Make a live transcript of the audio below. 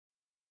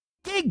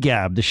Gig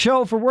Gab, the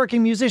show for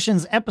working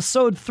musicians,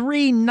 episode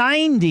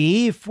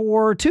 390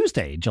 for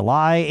Tuesday,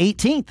 July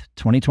 18th,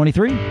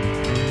 2023.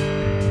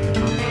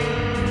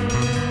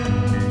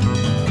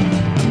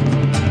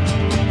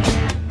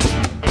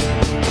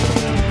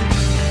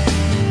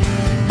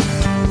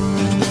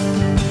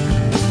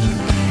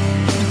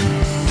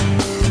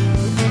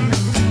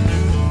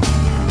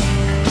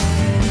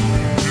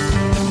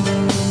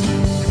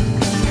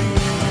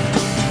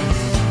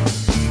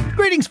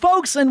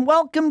 Folks, and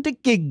welcome to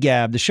Gig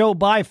Gab, the show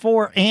by,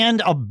 for,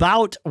 and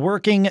about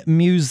working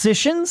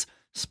musicians.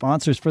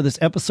 Sponsors for this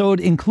episode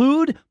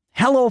include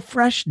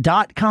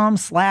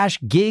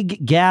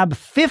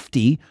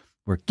HelloFresh.com/GigGab50,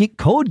 where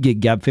code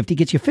GigGab50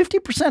 gets you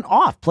 50%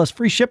 off plus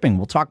free shipping.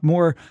 We'll talk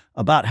more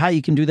about how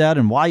you can do that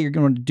and why you're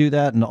going to do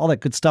that and all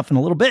that good stuff in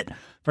a little bit.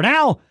 For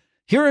now,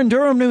 here in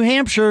Durham, New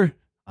Hampshire,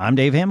 I'm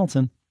Dave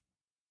Hamilton.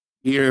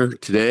 Here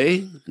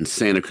today in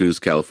Santa Cruz,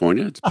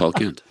 California, it's Paul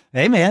Kent.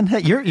 Hey man,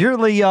 you're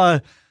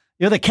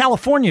the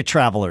California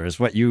traveler is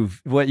what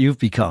you've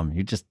become.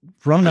 You just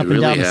running up and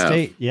down the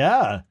state.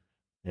 Yeah.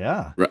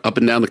 Up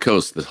and down the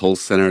coast, the whole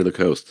center of the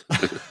coast.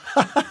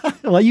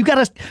 Well, you got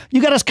us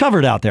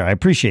covered out there. I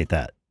appreciate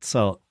that.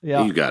 So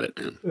yeah, you got it,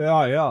 man.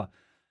 Yeah.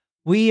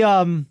 We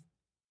had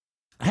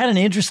an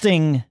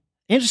interesting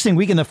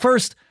weekend. The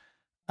first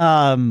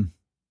thing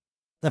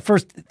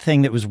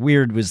that was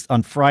weird was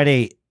on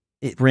Friday.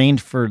 It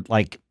rained for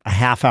like a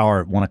half hour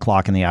at 1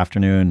 o'clock in the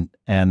afternoon,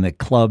 and the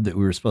club that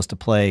we were supposed to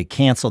play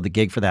canceled the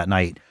gig for that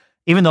night,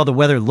 even though the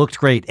weather looked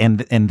great and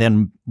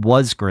then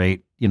was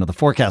great. You know, the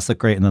forecast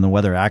looked great, and then the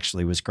weather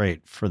actually was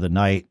great for the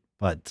night.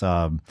 But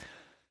so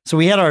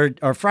we had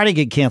our Friday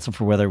gig canceled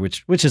for weather,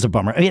 which is a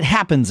bummer. I mean, it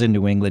happens in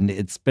New England.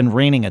 It's been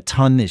raining a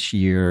ton this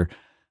year,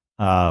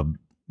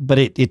 but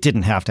it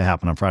didn't have to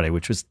happen on Friday,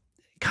 which was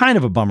kind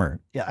of a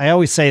bummer. I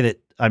always say that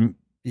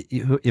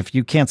if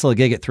you cancel a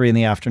gig at 3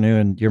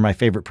 p.m, you're my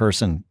favorite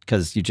person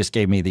because you just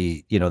gave me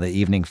the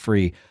evening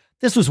free.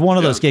 This was one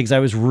of those gigs I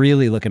was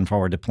really looking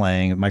forward to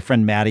playing. My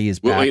friend Maddie is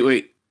back.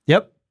 Wait.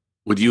 Yep.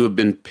 Would you have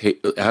been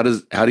paid? How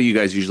do you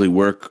guys usually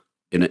work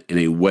in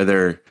a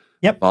weather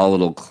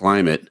volatile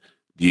climate?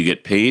 Do you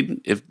get paid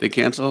if they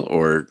cancel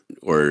or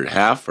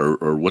half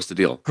or what's the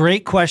deal?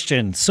 Great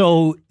question.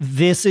 So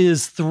this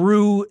is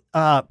through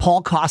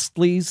Paul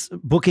Costley's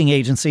booking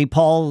agency.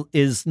 Paul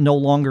is no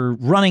longer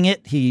running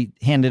it. He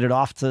handed it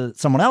off to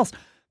someone else,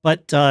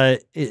 but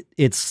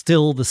it's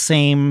still the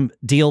same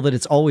deal that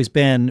it's always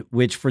been,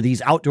 which for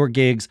these outdoor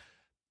gigs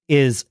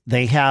is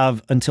they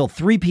have until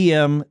 3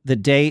 p.m. the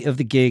day of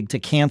the gig to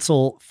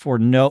cancel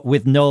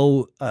with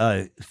no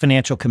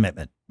financial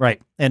commitment. Right.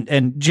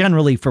 And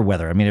generally for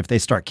weather. I mean, if they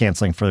start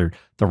canceling for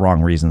the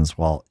wrong reasons,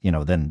 well,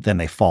 then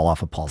they fall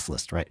off of Paul's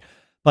list. Right.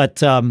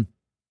 But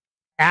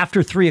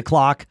after 3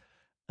 o'clock,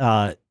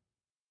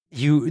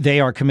 they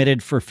are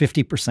committed for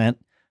 50%.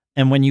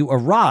 And when you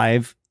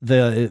arrive,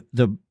 the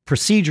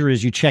procedure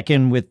is you check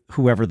in with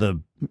whoever the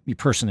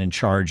person in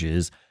charge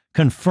is,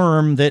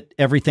 confirm that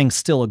everything's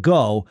still a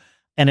go.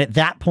 And at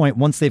that point,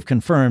 once they've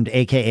confirmed,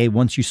 AKA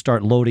once you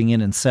start loading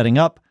in and setting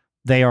up,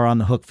 they are on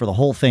the hook for the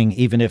whole thing,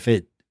 even if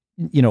it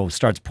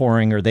starts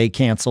pouring or they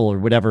cancel or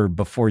whatever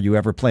before you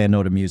ever play a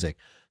note of music.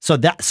 So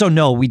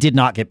no, we did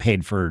not get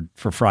paid for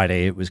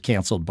Friday. It was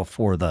canceled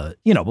before the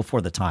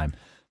time,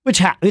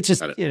 which it's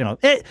just,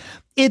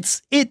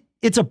 it's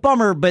a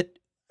bummer, but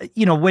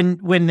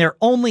when they're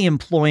only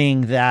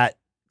employing that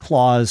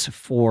clause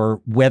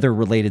for weather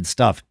related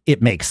stuff,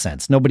 it makes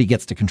sense. Nobody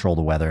gets to control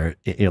the weather.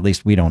 At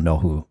least we don't know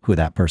who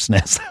that person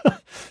is.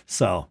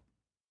 So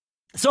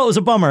it was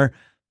a bummer,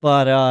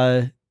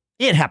 but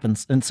it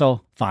happens. And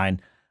so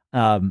fine.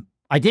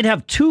 I did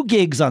have 2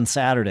 gigs on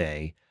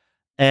Saturday,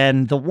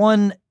 and the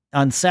one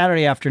on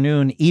Saturday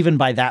afternoon, even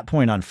by that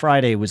point on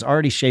Friday, was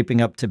already shaping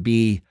up to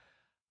be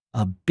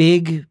a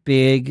big,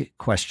 big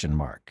question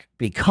mark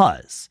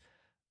because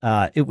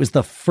it was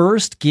the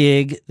first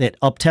gig that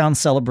Uptown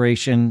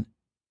Celebration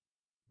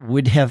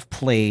would have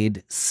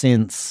played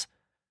since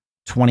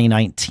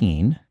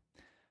 2019.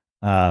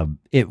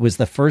 It was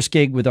the first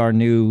gig with our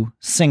new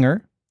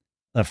singer,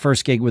 the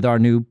first gig with our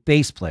new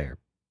bass player.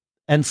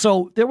 And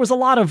so there was a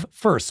lot of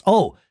firsts.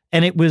 Oh,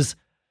 and it was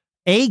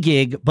a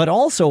gig, but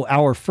also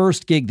our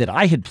first gig that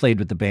I had played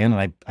with the band,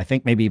 and I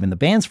think maybe even the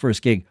band's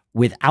first gig,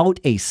 without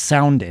a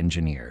sound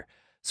engineer.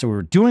 So we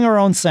were doing our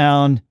own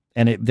sound,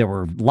 and there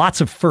were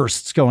lots of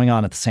firsts going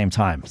on at the same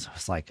time. So I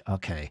was like,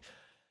 okay.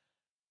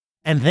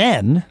 And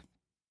then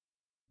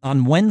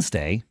on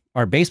Wednesday,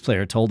 our bass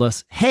player told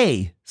us,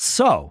 hey,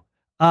 so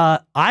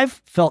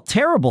I've felt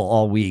terrible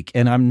all week,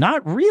 and I'm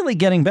not really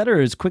getting better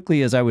as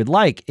quickly as I would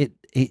like.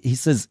 He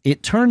says,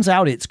 it turns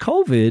out it's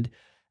COVID,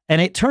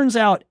 and it turns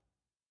out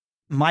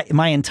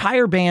my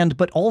entire band,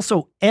 but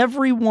also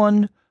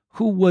everyone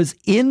who was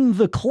in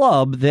the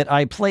club that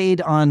I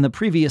played on the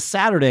previous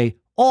Saturday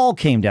all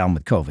came down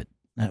with COVID.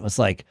 And it was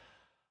like,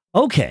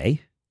 okay.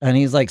 And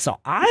he's like, so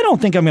I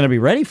don't think I'm going to be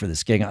ready for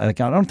this gig. I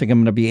don't think I'm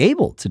going to be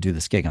able to do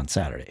this gig on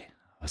Saturday.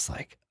 I was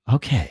like,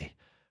 okay,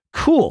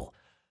 cool.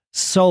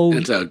 So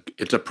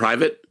it's a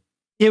private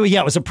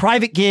It was a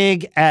private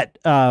gig at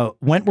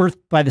Wentworth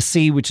by the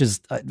Sea, which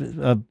is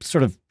a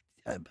sort of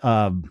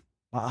a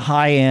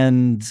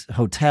high-end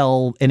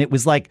hotel. And it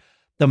was like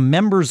the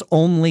members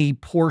only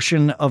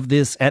portion of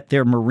this at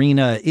their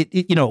marina.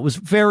 It was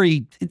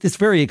this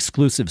very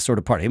exclusive sort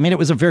of party. I mean, it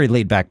was a very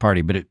laid back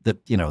party, but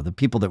the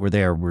people that were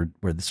there were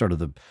sort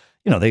of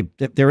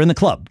they're in the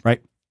club,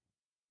 right?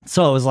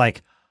 So it was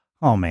like,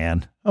 oh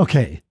man,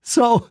 okay,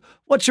 so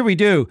what should we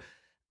do?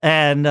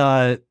 And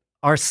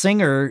our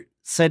singer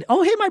said,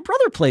 oh, hey, my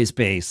brother plays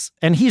bass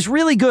and he's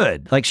really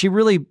good. Like, she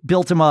really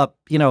built him up.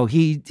 He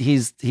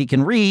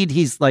can read.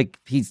 He's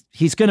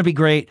going to be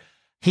great.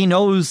 He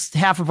knows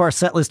half of our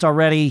set list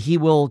already. He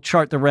will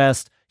chart the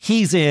rest.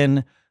 He's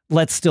in.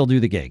 Let's still do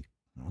the gig.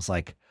 I was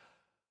like,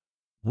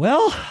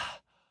 well,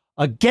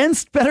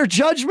 against better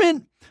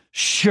judgment,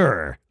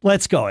 sure,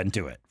 let's go and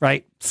do it.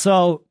 Right.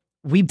 So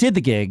we did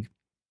the gig,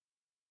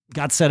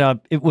 got set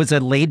up. It was a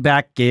laid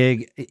back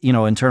gig,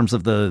 in terms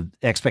of the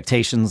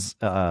expectations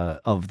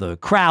of the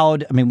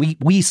crowd. I mean,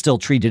 we still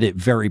treated it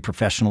very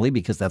professionally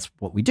because that's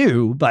what we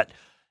do, but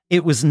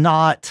it was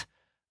not,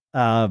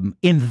 in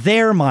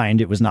their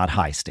mind, it was not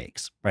high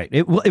stakes, right?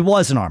 It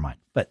was in our mind,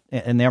 but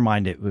in their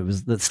mind, it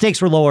was, the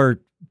stakes were lower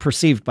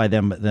perceived by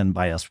them than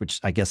by us, which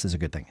I guess is a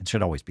good thing. It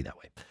should always be that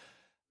way.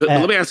 But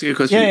let me ask you a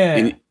question.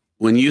 Yeah.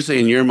 When you say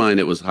in your mind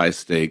it was high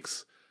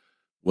stakes,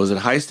 was it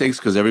high stakes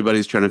because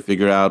everybody's trying to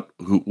figure out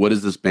what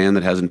is this band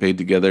that hasn't played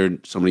together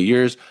in so many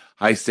years?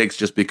 High stakes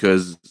just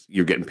because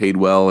you're getting paid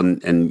well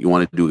and you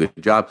want to do a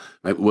good job?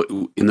 Right?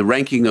 In the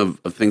ranking of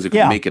things that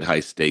could make it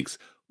high stakes,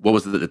 what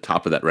was at the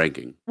top of that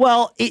ranking?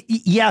 Well,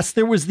 yes,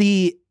 there was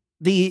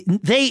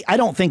I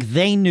don't think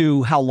they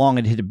knew how long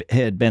it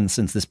had been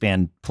since this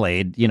band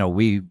played.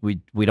 We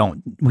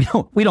don't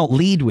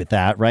lead with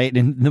that, right?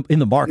 In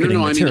the marketing.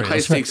 No, I mean high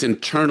stakes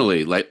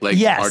internally, like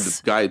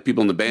yes. Our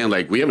people in the band,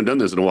 like, we haven't done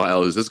this in a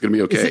while. Is this going to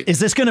be okay? Is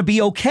this going to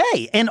be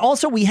okay? And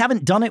also, we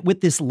haven't done it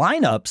with this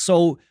lineup,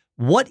 so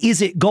what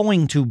is it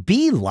going to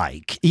be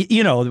like?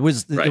 There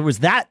was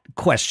that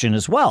question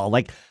as well.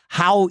 Like,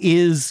 how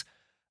is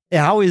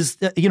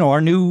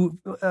our new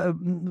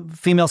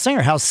female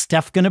singer, how's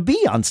Steph going to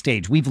be on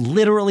stage? We've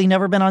literally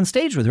never been on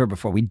stage with her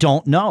before. We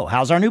don't know.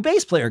 How's our new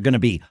bass player going to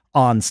be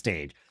on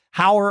stage?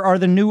 How are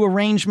the new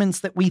arrangements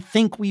that we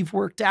think we've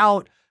worked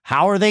out?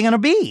 How are they going to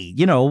be?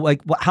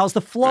 How's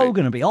the flow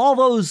going to be? All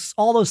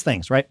those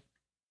things, right?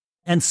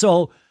 And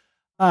so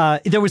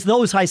there was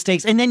those high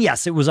stakes. And then,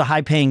 yes, it was a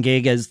high paying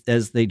gig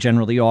as they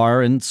generally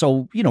are. And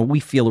so,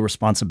 we feel a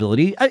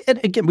responsibility. And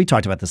again, we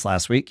talked about this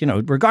last week,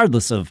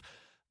 regardless of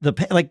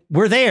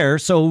we're there.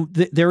 So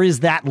there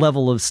is that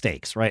level of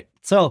stakes. Right.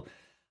 So,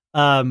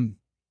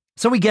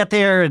 so we get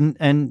there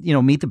and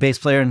meet the bass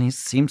player and he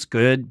seems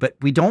good, but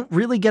we don't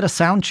really get a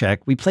sound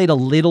check. We played a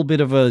little bit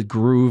of a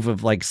groove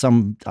of like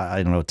some,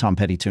 I don't know, Tom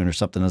Petty tune or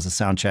something as a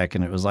sound check.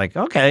 And it was like,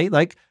 okay,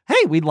 like,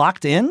 hey, we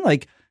locked in,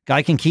 like,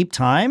 guy can keep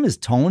time. His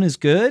tone is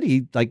good.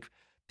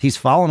 He's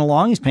following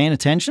along. He's paying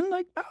attention.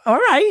 Like, all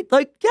right.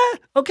 Like, yeah.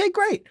 Okay,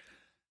 great.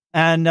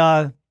 And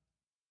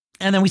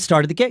then we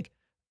started the gig.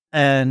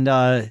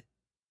 And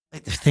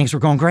things were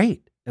going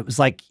great. It was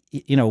like,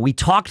 we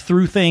talked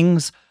through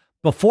things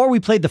before we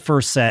played the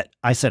first set.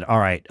 I said, all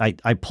right,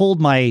 I pulled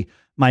my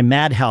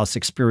Madhouse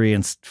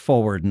experience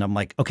forward and I'm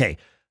like, okay,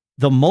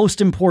 the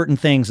most important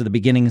things are the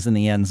beginnings and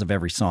the ends of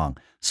every song.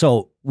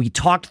 So we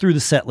talked through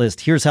the set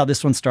list. Here's how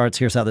this one starts.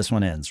 Here's how this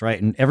one ends.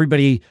 Right. And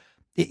everybody,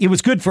 it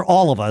was good for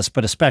all of us,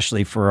 but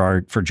especially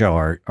for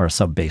Joe, our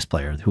sub bass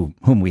player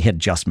whom we had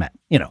just met,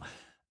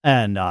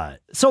 and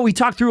so we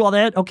talked through all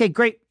that. Okay,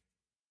 great.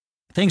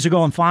 Things are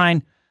going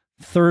fine.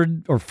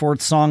 Third or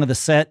fourth song of the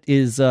set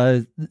is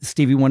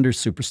Stevie Wonder's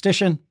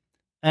Superstition.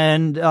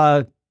 And,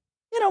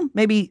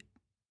 maybe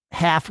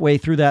halfway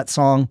through that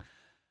song,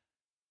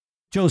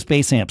 Joe's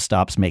bass amp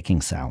stops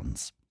making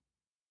sounds.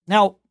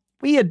 Now,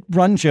 we had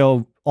run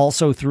Joe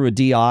also through a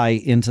DI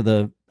into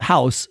the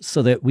house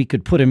so that we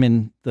could put him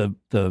in the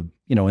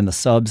in the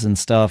subs and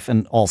stuff.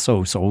 And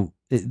also so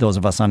those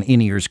of us on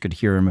in-ears could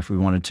hear him if we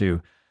wanted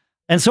to.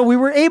 And so we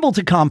were able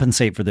to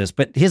compensate for this,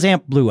 but his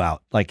amp blew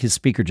out. Like, his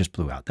speaker just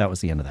blew out. That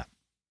was the end of that.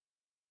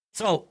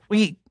 So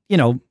we,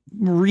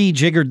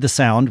 rejiggered the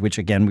sound, which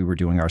again, we were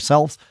doing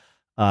ourselves.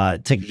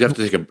 Did you have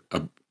to take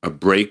a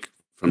break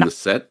from the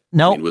set?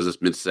 No. Was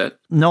this mid-set?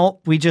 No,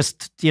 we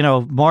just,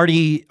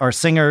 Marty, our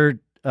singer,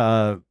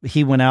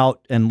 he went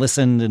out and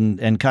listened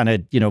and kind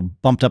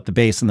of, bumped up the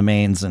bass and the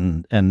mains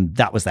and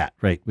that was that,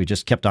 right? We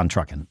just kept on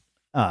trucking.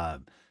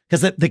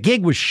 Because the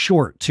gig was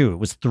short too. It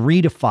was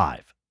 3 to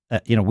 5.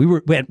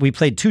 We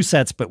played 2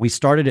 sets, but we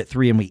started at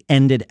 3 and we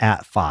ended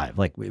at 5.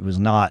 Like, it was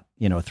not,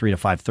 3 to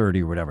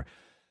 5:30 or whatever.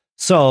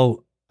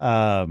 So,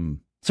 so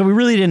we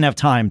really didn't have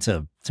time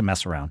to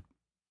mess around,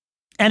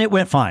 and it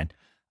went fine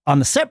on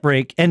the set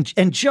break. And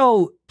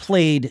Joe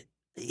played,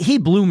 he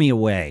blew me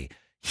away.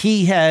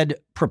 He had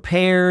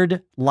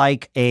prepared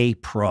like a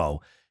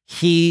pro.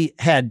 He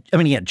had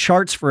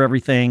charts for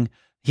everything.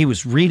 He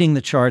was reading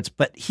the charts,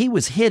 but he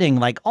was hitting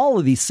like all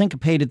of these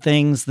syncopated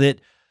things that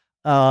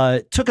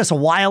Took us a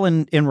while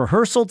in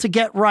rehearsal to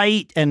get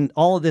right and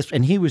all of this.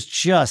 And he was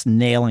just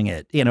nailing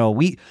it. You know,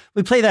 we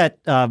play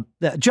that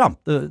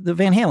Jump, the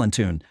Van Halen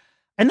tune.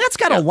 And that's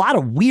got a lot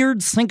of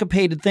weird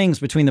syncopated things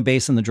between the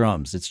bass and the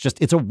drums.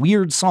 It's a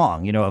weird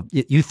song. You know,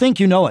 you think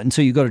you know it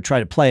until you go to try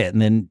to play it.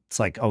 And then it's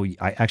like, oh,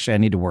 I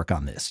need to work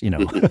on this, you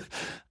know?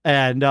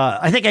 And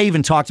I think I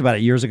even talked about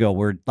it years ago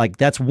where like,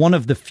 that's one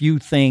of the few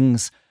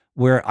things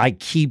where I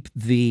keep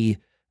the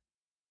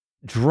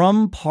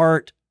drum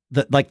part,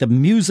 the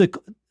music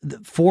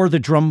for the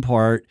drum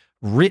part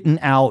written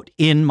out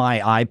in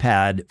my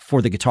iPad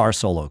for the guitar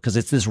solo. Cause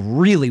it's this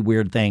really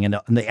weird thing. And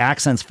the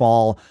accents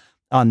fall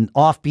on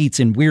off beats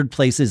in weird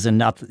places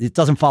and it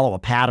doesn't follow a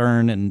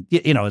pattern. And,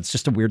 you know, it's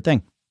just a weird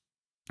thing.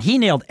 He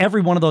nailed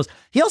every one of those.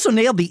 He also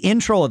nailed the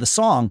intro of the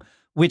song,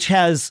 which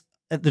has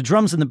the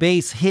drums and the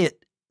bass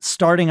hit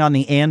starting on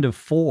the end of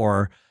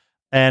 4.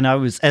 And I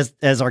was,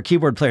 as our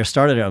keyboard player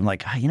started it, I'm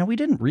like, you know, we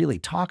didn't really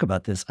talk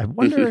about this. I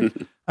wonder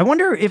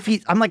if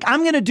I'm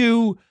going to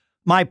do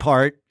my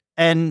part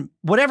and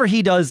whatever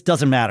he does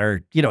doesn't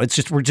matter. You know,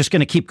 we're just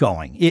going to keep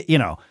going, you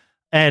know.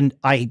 And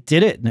I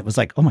did it and it was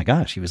like, oh my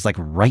gosh, he was like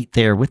right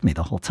there with me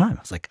the whole time.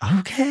 I was like,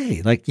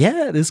 okay, like,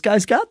 yeah, this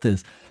guy's got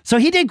this. So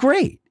he did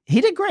great.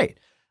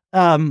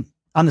 On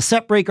the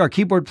set break, our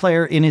keyboard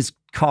player in his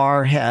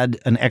car had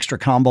an extra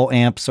combo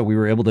amp. So we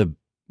were able to,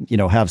 you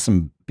know, have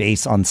some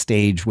bass on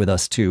stage with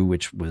us too,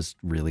 which was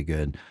really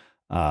good.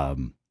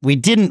 We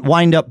didn't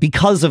wind up,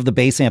 because of the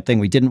bass amp thing,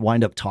 we didn't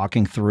wind up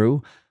talking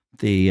through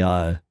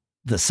the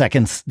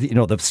seconds, you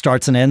know, the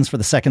starts and ends for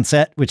the second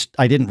set, which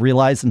I didn't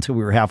realize until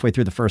we were halfway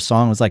through the first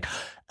song. I was like,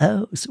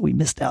 oh, so we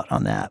missed out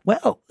on that.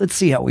 Well, let's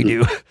see how we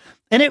do.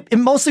 And it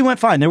mostly went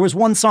fine. There was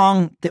one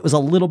song that was a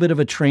little bit of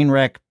a train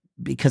wreck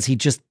because he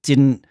just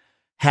didn't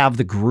have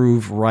the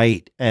groove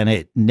right. And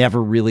it never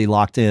really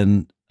locked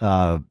in.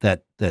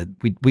 That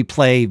we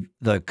play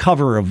the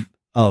cover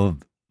of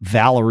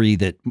Valerie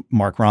that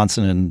Mark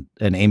Ronson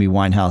and Amy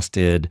Winehouse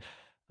did.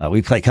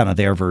 We play kind of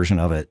their version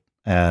of it.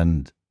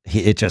 And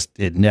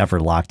it never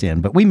locked in,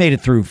 but we made it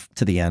through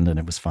to the end and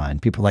it was fine.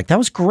 People were like, that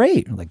was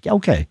great. I'm like, yeah,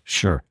 okay,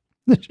 sure.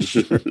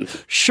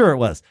 Sure it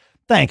was.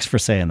 Thanks for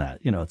saying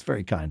that. You know, it's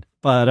very kind.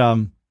 But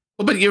well,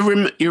 but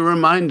you're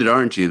reminded,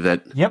 aren't you,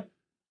 that the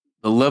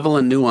level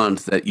of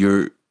nuance that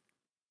you're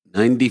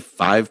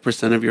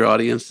 95% of your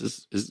audience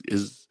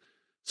is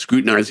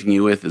scrutinizing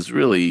you with is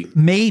really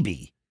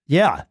maybe.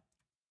 Yeah.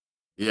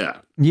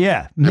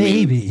 Maybe.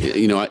 I mean,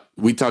 you know,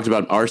 we talked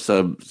about our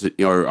sub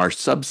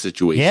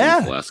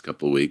situation the last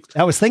couple of weeks.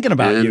 I was thinking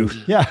about you.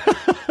 Yeah.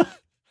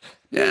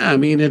 Yeah. I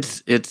mean,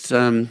 it's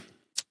you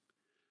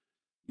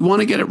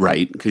want to get it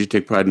right because you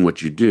take pride in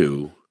what you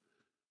do.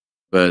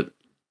 But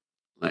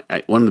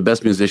one of the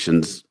best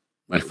musicians,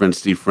 my friend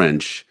Steve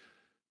French,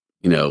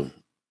 you know,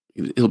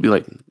 he'll be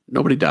like,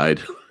 nobody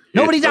died.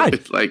 Nobody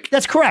died. Like,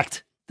 that's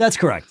correct. Yeah.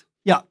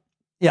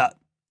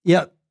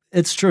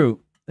 It's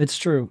true.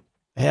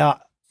 Yeah.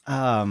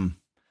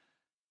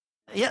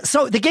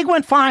 So the gig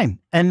went fine.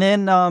 And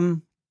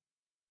then,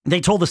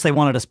 they told us they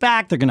wanted us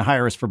back. They're going to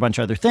hire us for a bunch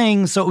of other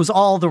things. So it was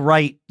all the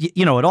right,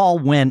 you know, it all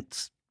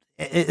went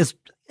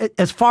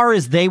as far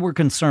as they were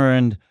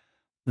concerned,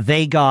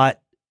 they got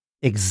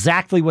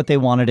exactly what they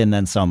wanted and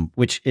then some,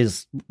 which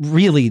is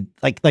really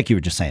like you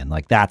were just saying,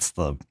 like that's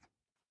the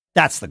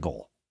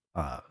goal,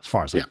 as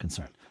far as I'm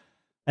concerned.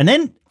 And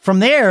then from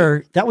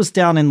there, that was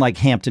down in like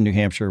Hampton, New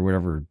Hampshire,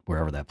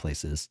 wherever that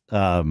place is,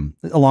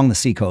 along the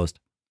seacoast.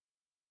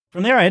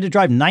 From there, I had to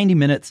drive 90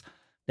 minutes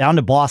down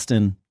to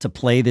Boston to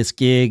play this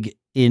gig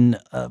in,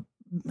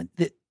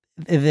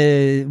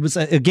 it was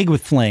a gig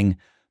with Fling.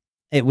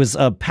 It was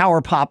a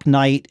power pop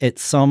night at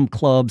some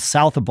club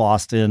south of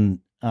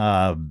Boston.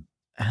 And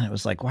it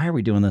was like, why are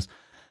we doing this?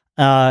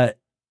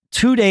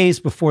 2 days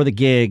before the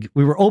gig,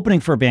 we were opening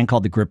for a band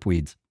called the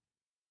Gripweeds.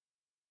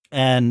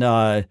 And,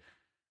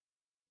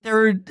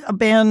 they're a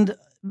band,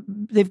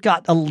 they've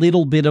got a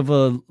little bit of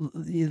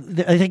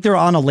I think they're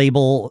on a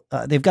label.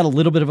 They've got a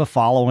little bit of a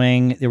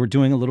following. They were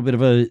doing a little bit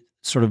of a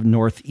sort of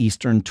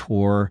Northeastern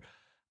tour.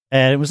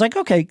 And it was like,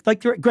 okay,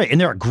 like they're great.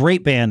 And they're a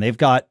great band. They've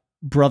got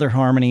brother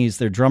harmonies.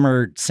 Their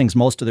drummer sings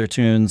most of their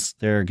tunes.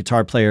 Their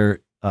guitar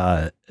player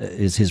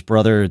is his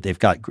brother. They've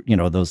got, you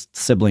know, those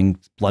sibling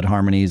blood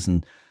harmonies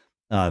and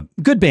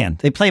good band.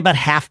 They play about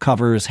half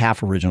covers,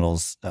 half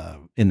originals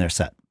in their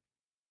set.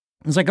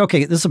 I was like,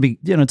 okay, this will be,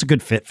 you know, it's a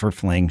good fit for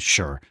Fling.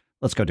 Sure.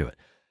 Let's go do it.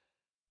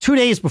 2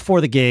 days before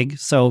the gig.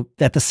 So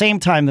at the same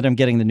time that I'm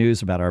getting the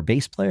news about our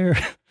bass player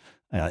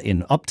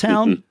in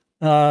Uptown,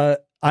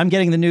 I'm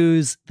getting the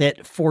news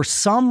that for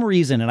some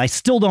reason, and I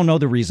still don't know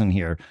the reason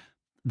here,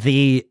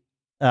 the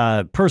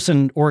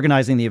person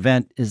organizing the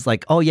event is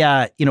like, oh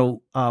yeah, you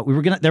know,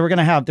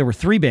 there were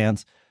 3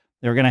 bands.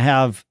 They were going to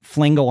have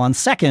Fling go on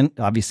second.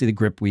 Obviously the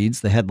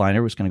Gripweeds, the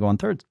headliner, was going to go on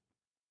third.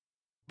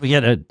 We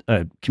get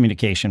a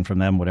communication from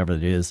them, whatever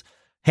it is.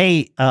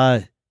 Hey,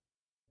 the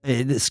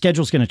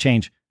schedule's going to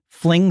change.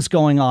 Fling's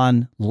going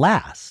on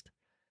last.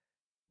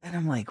 And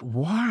I'm like,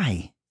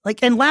 why?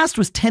 Like, and last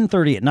was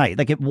 10:30 at night.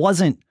 Like it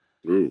wasn't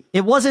Ooh.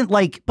 It wasn't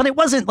like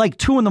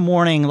 2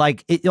 a.m.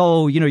 Like,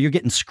 you're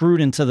getting screwed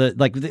into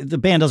the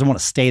band doesn't want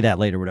to stay that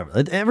late or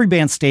whatever. Every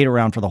band stayed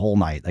around for the whole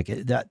night. Like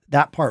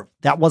that part,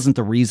 that wasn't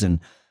the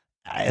reason,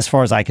 as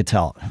far as I could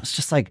tell. It was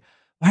just like,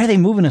 why are they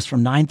moving us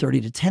from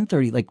 9:30 to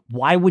 10:30? Like,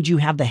 why would you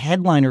have the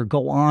headliner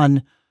go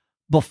on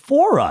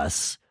before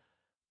us?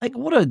 Like,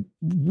 what a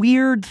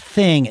weird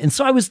thing. And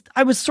so I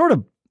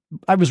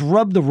was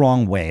rubbed the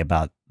wrong way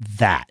about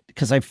that,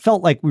 because I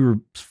felt like we were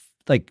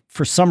like,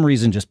 for some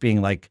reason, just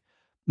being like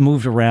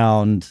moved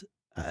around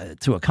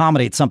to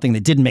accommodate something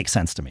that didn't make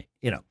sense to me,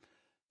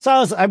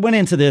 So I went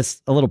into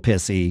this a little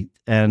pissy,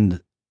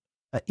 and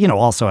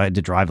also I had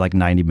to drive like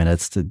 90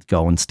 minutes to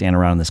go and stand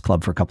around in this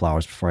club for a couple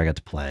hours before I got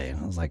to play.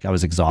 And I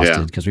was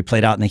exhausted because we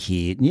played out in the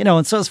heat,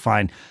 and so it's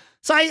fine.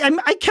 So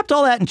I kept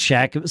all that in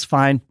check. It was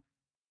fine.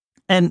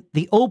 And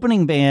the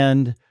opening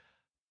band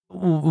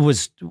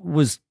was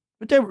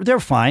they're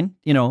fine,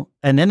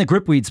 and then the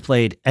Gripweeds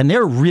played, and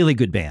they're a really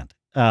good band.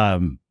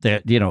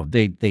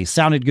 They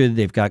sounded good.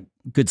 They've got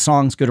good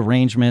songs, good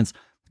arrangements,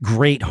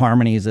 great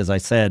harmonies, as I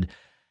said.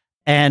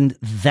 And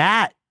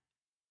that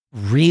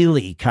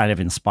really kind of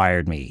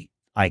inspired me.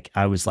 Like,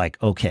 I was like,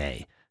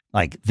 okay,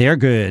 like, they're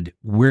good.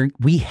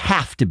 We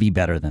have to be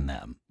better than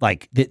them.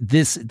 Like,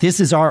 this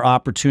is our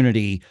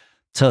opportunity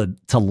to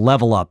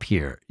level up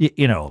here.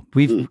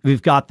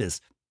 We've got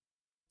this.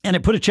 And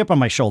it put a chip on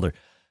my shoulder,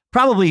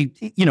 probably,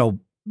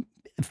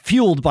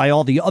 fueled by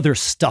all the other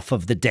stuff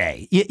of the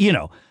day,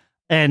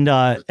 And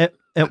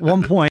at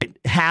one point,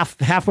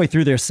 halfway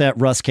through their set,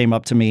 Russ came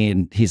up to me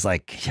and he's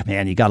like, yeah,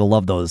 man, you got to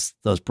love those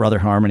brother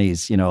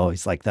harmonies.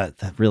 He's like,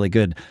 that really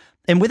good.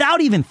 And without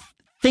even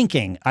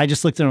thinking, I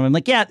just looked at him and I'm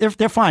like, yeah,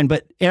 they're fine.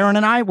 But Aaron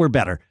and I, we're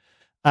better.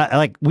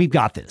 Like, we've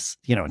got this,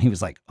 and he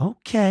was like,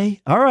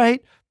 okay, all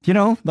right.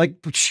 Like,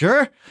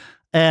 sure.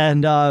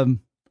 And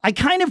I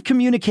kind of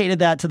communicated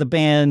that to the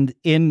band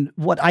in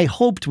what I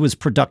hoped was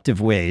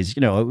productive ways.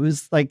 It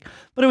was like,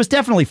 but it was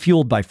definitely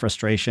fueled by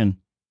frustration.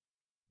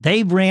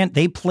 They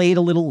played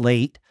a little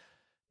late.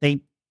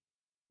 They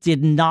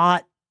did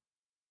not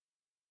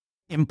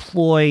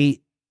employ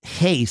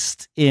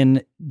haste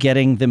in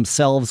getting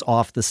themselves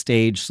off the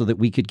stage so that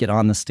we could get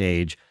on the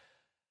stage.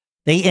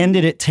 They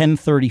ended at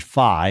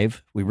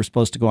 10:35. We were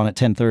supposed to go on at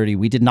 10:30.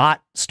 We did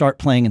not start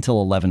playing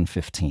until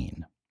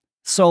 11:15.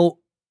 So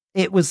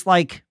it was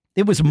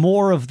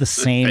more of the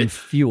same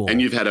fuel.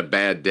 And you've had a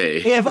bad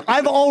day.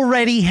 I've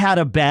already had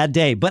a bad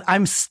day, but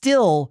I'm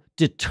still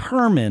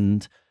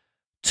determined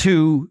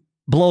to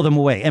blow them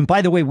away. And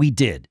by the way, we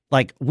did.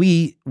 Like,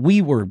 we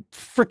were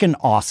freaking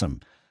awesome.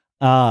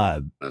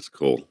 That's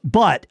cool.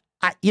 But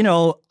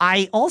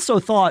I also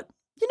thought,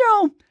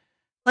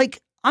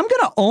 like, I'm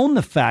going to own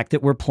the fact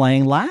that we're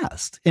playing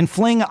last. In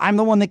Fling, I'm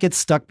the one that gets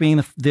stuck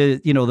being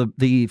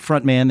the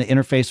front man, the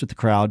interface with the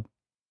crowd.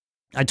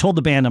 I told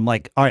the band, I'm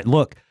like, all right,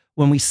 look,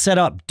 when we set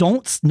up,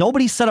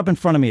 nobody set up in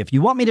front of me. If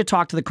you want me to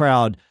talk to the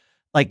crowd,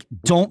 like,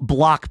 don't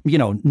block,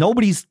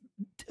 nobody's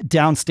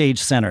downstage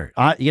center.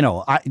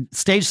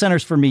 Stage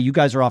centers for me. You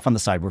guys are off on the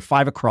side. We're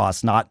 5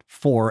 across, not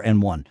 4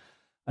 and 1.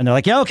 And they're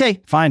like, yeah,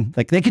 okay, fine.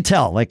 Like, they could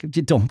tell, like,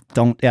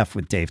 don't F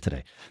with Dave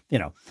today,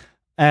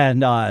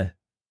 And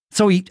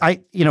so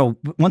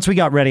once we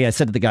got ready, I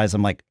said to the guys,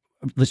 I'm like,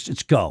 let's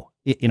just go.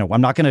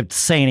 I'm not going to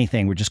say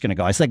anything. We're just going to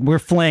go. I said, like, we're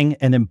Fling.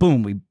 And then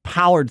boom, we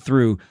powered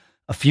through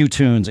a few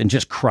tunes and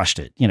just crushed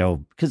it,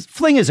 because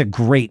Fling is a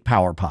great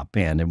power pop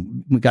band,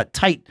 and we got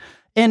tight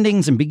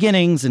endings and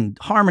beginnings and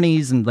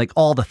harmonies and like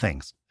all the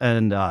things.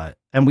 And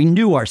we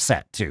knew our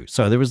set too.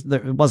 So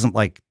it wasn't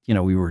like,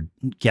 we were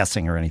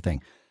guessing or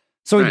anything.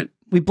 So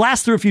we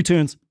blast through a few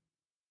tunes,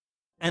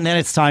 and then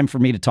it's time for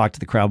me to talk to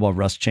the crowd while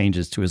Russ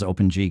changes to his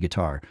open G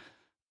guitar.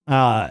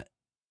 And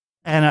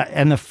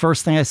the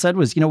first thing I said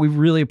was, we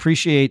really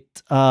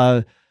appreciate,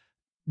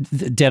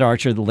 Dead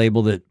Archer, the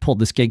label that pulled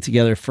this gig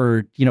together,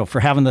 for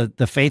having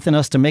the faith in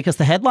us to make us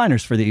the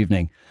headliners for the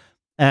evening.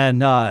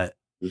 And,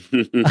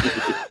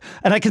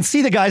 and I can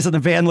see the guys in the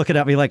van looking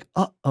at me like,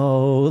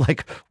 uh-oh,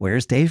 like,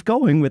 where's Dave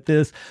going with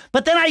this?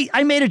 But then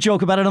I made a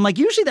joke about it. I'm like,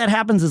 usually that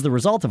happens as the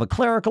result of a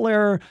clerical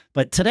error,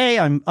 but today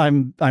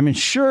I'm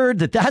ensured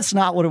that that's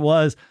not what it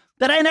was.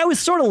 And I was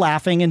sort of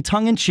laughing and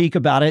tongue in cheek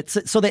about it,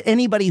 so that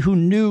anybody who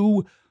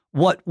knew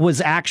what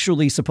was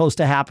actually supposed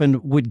to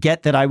happen would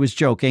get that I was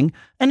joking,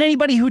 and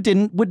anybody who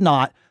didn't would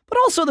not. But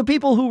also the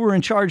people who were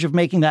in charge of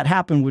making that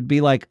happen would be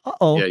like,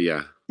 uh-oh.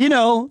 Yeah.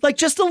 Like,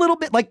 just a little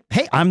bit like,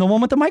 hey, I'm the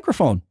one with the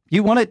microphone.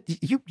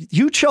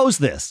 You chose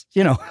this,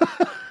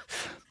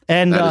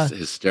 And that is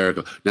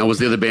hysterical. Now, was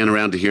the other band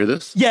around to hear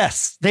this?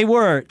 Yes, they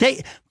were.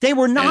 They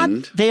were not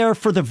there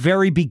for the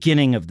very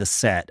beginning of the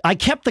set. I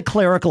kept the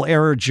clerical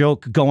error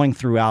joke going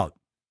throughout.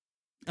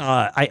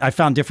 I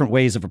found different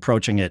ways of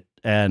approaching it,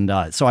 and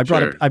so I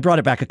brought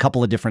it back a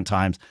couple of different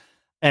times.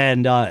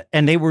 And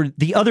they were,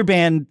 the other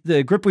band,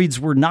 the Gripweeds,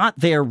 were not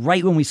there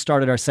right when we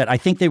started our set. I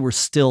think they were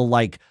still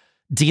like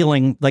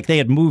dealing, like they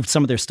had moved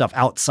some of their stuff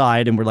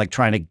outside and were like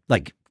trying to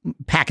like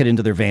pack it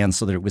into their vans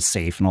so that it was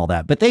safe and all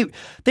that. But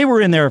they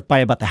were in there by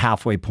about the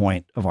halfway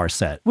point of our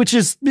set, which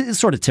is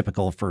sort of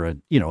typical for a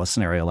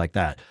scenario like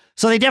that.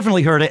 So they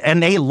definitely heard it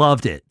and they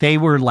loved it. They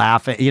were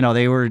laughing,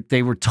 they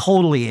were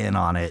totally in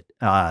on it.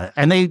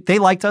 And they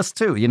liked us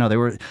too.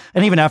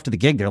 And even after the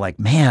gig, they're like,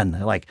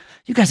 man,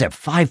 you guys have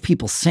 5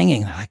 people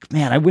singing. They're like,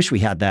 man, I wish we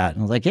had that. And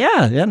I was like,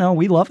 yeah, no,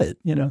 we love it.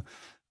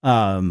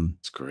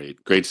 It's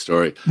great. Great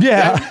story.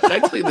 Yeah.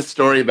 Actually, the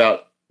story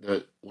about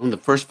one of the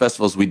first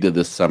festivals we did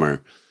this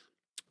summer,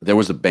 there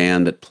was a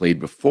band that played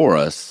before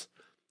us.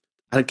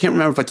 I can't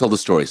remember if I told the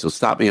story, so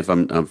stop me if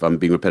I'm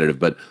being repetitive.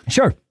 But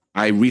sure,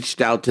 I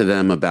reached out to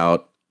them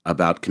about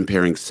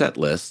comparing set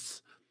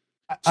lists,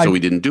 so we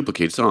didn't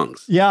duplicate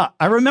songs. Yeah,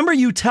 I remember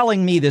you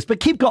telling me this, but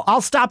keep going. I'll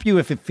stop you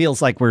if it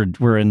feels like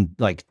we're in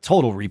like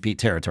total repeat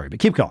territory. But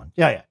keep going.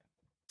 Yeah.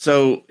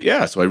 So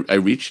I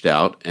reached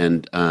out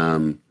and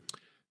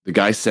the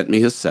guy sent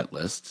me his set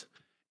list.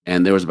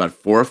 And there was about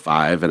 4 or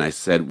 5, and I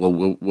said, "Well,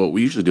 what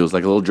we usually do is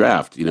like a little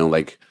draft,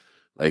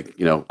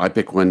 I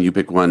pick one, you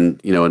pick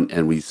one,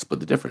 and we split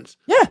the difference."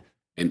 Yeah.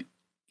 And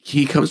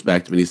he comes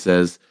back to me and he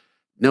says,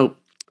 "No,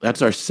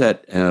 that's our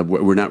set.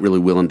 We're not really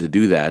willing to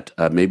do that.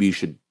 Maybe you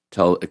should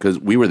tell, because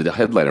we were the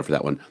headliner for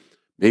that one.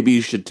 Maybe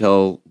you should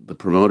tell the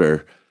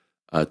promoter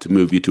to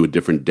move you to a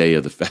different day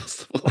of the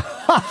festival."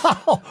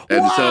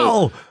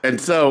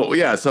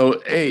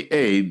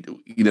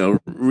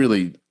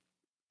 Really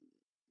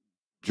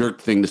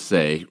jerk thing to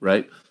say,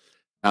 right?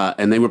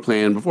 And they were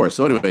playing before.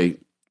 So anyway,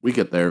 we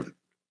get there.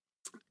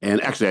 And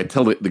actually, I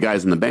tell the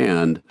guys in the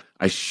band,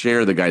 I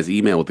share the guy's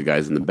email with the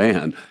guys in the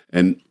band,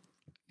 and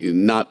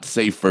not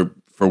safe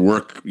for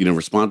work,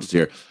 responses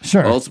here.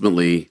 Sure.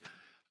 Ultimately,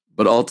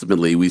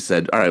 we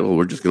said, all right, well,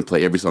 we're just going to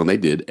play every song they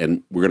did,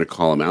 and we're going to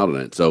call them out on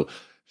it. So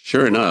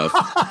sure enough,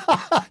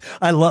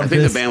 I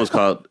think the band was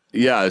called,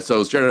 yeah.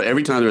 So sure enough,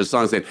 every time there was a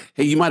song saying,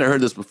 hey, you might have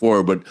heard this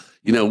before, but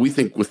we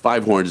think with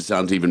 5 horns, it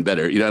sounds even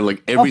better.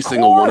 Like every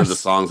single one of the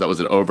songs that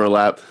was an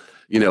overlap,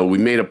 we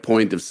made a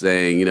point of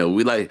saying,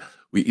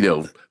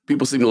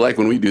 people seem to like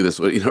when we do this,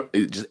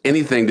 just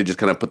anything to just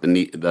kind of put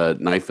the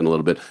knife in a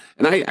little bit.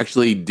 And I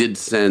actually did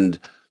send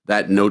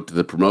that note to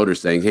the promoter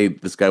saying, hey,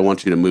 this guy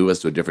wants you to move us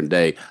to a different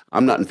day.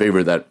 I'm not in favor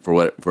of that for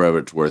whatever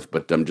it's worth,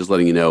 but I'm just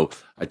letting you know,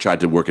 I tried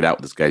to work it out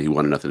with this guy. He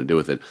wanted nothing to do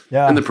with it.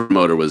 Yeah. And the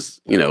promoter was,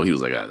 he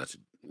was like, that's,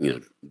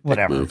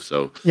 whatever move.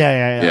 So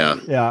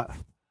yeah.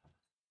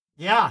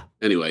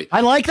 Anyway,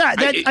 I like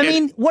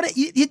that. What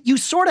you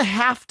sort of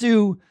have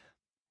to,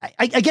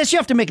 I guess you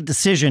have to make a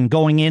decision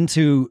going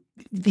into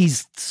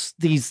these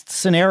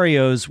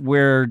scenarios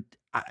where,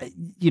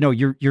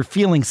 you're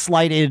feeling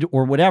slighted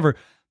or whatever.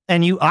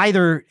 And you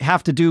either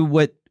have to do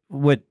what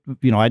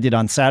I did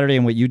on Saturday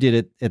and what you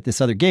did at this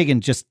other gig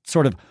and just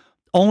sort of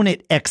own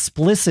it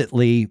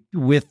explicitly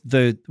with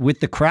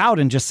the crowd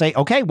and just say,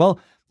 okay, well,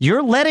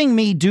 you're letting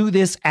me do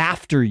this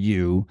after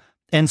you.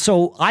 And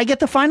so I get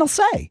the final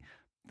say,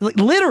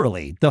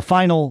 literally the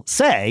final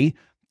say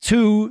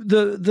to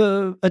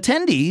the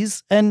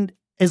attendees. And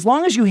as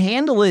long as you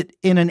handle it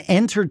in an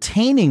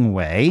entertaining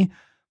way,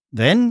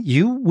 then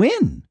you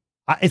win.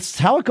 It's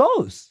how it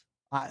goes.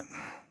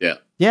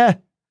 Yeah.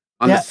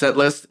 On the set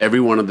list, every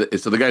one of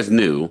so the guys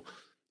knew,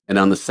 and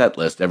on the set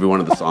list, every one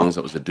of the songs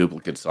that was a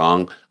duplicate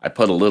song, I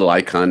put a little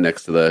icon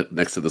next to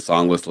the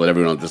song list to let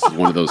everyone know this is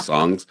one of those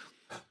songs.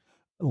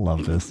 I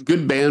love this.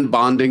 Good band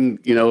bonding,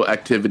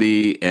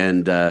 activity,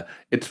 and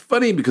it's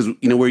funny because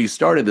where you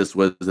started this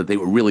was that they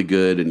were really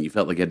good, and you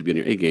felt like you had to be on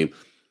your A game.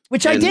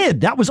 Which I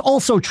did. That was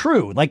also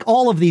true. Like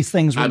all of these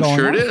things were going on. I'm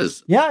sure it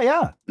is.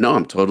 Yeah. No,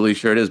 I'm totally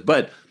sure it is.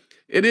 But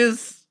it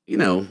is,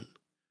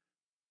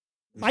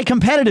 my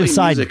competitive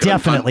side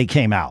definitely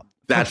came out.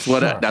 That's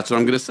what I'm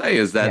going to say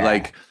is that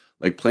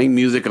like playing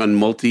music on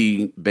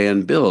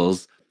multi-band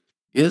bills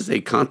is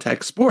a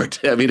contact sport.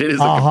 I mean, it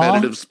is a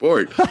competitive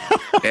sport.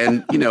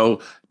 And,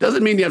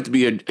 doesn't mean you have to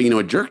be a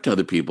jerk to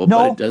other people,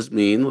 but it does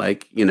mean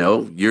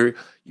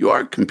you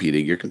are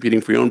competing. You're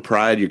competing for your own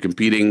pride. You're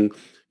competing,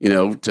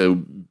 to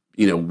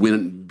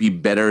be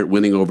better at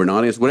winning over an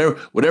audience.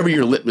 Whatever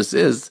your litmus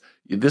is,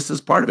 this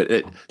is part of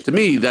it. To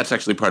me, that's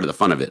actually part of the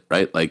fun of it,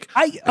 right? Like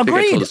I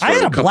agreed. I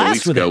had a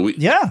blast with it.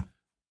 Yeah.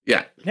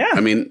 I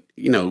mean,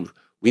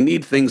 we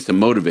need things to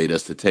motivate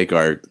us to take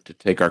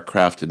our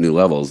craft to new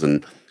levels,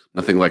 and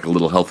nothing like a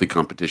little healthy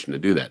competition to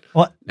do that.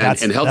 Well,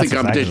 and healthy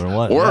competition,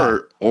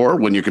 or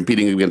when you're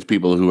competing against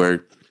people who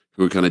are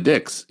kind of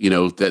dicks,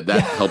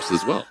 that helps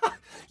as well.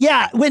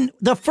 Yeah, when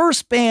the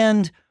first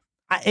band,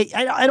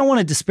 I don't want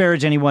to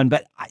disparage anyone,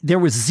 but there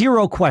was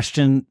zero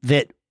question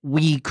that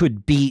we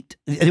could beat.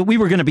 We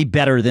were going to be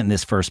better than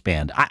this first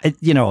band.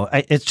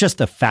 It's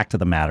just a fact of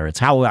the matter. It's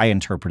how I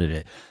interpreted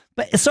it.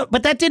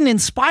 But that didn't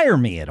inspire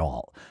me at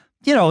all.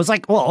 It's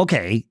like, well,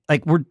 okay,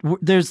 like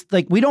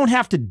we don't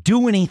have to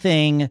do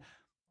anything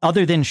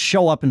other than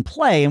show up and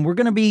play, and we're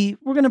gonna be,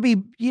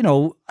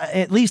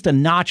 at least a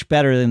notch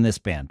better than this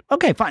band.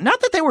 Okay, fine.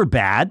 Not that they were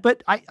bad,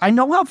 but I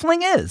know how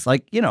Fling is.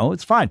 Like,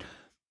 it's fine.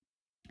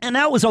 And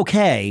that was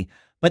okay.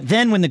 But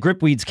then when the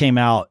Gripweeds came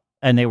out,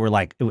 and they were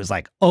like, it was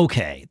like,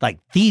 okay, like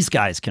these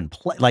guys can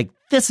play, like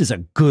this is a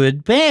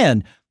good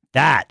band.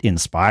 That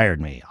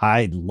inspired me.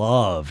 I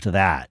loved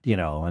that,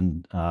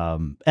 and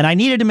I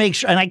needed to make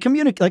sure, and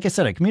like I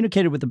said, I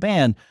communicated with the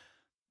band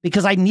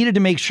because I needed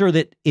to make sure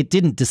that it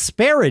didn't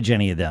disparage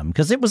any of them.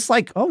 Cause it was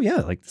like, oh yeah,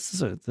 like this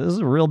is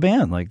a real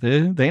band. Like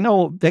they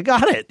know they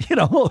got it,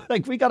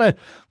 like we gotta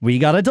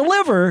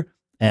deliver.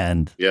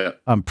 And yeah,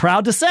 I'm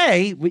proud to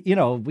say,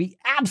 we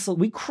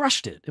absolutely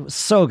crushed it. It was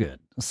so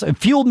good. So it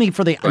fueled me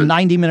for the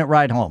 90-minute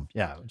ride home.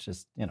 Yeah. It was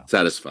just,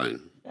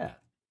 satisfying. Yeah.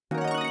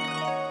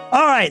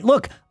 All right,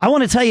 look, I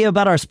want to tell you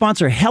about our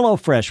sponsor,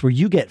 HelloFresh, where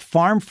you get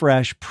farm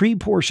fresh,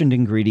 pre-portioned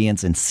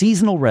ingredients and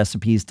seasonal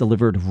recipes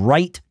delivered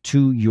right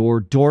to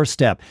your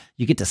doorstep.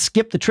 You get to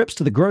skip the trips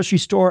to the grocery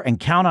store and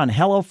count on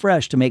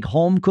HelloFresh to make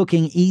home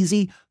cooking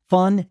easy,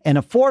 fun, and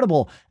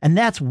affordable. And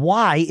that's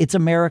why it's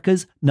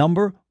America's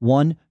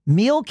 #1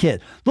 meal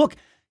kit. Look,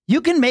 you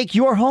can make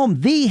your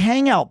home the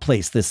hangout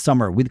place this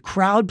summer with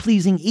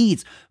crowd-pleasing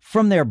eats.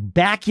 From their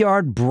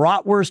backyard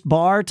bratwurst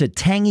bar to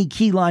tangy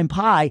key lime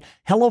pie,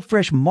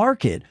 HelloFresh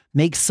Market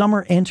makes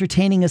summer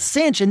entertaining a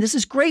cinch. And this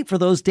is great for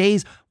those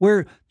days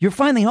where you're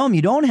finally home,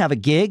 you don't have a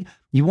gig,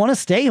 you want to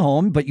stay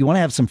home, but you want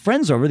to have some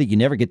friends over that you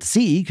never get to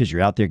see because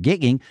you're out there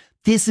gigging.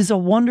 This is a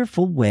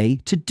wonderful way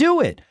to do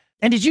it.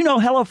 And did you know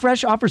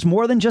HelloFresh offers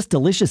more than just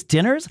delicious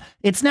dinners?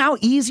 It's now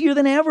easier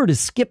than ever to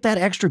skip that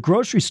extra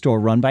grocery store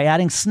run by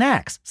adding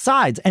snacks,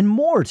 sides, and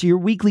more to your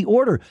weekly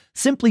order.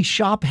 Simply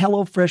shop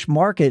HelloFresh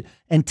Market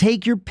and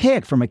take your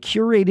pick from a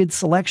curated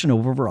selection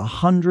of over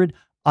 100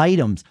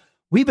 items.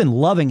 We've been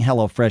loving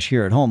HelloFresh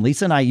here at home.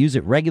 Lisa and I use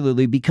it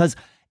regularly because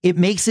it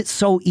makes it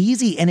so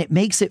easy and it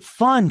makes it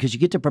fun because you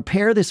get to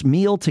prepare this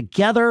meal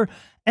together.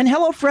 And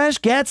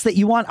HelloFresh gets that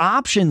you want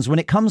options when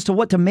it comes to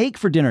what to make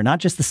for dinner, not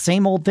just the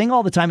same old thing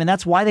all the time. And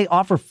that's why they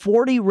offer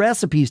 40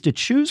 recipes to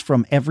choose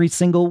from every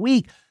single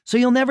week. So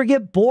you'll never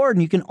get bored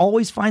and you can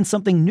always find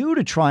something new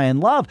to try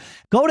and love.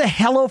 Go to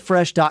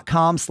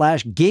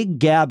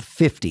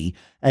HelloFresh.com/GigGab50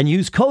 and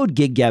use code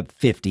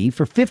GigGab50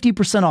 for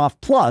 50% off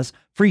plus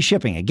free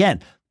shipping.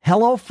 Again,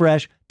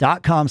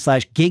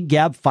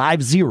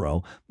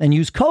 HelloFresh.com/GigGab50 and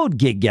use code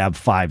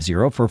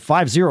GigGab50 for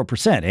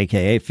 50%,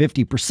 aka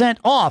 50%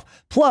 off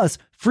plus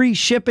free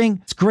shipping.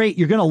 It's great.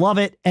 You're going to love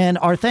it. And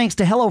our thanks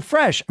to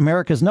HelloFresh,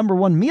 America's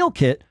 #1 meal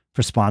kit,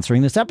 for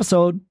sponsoring this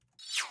episode.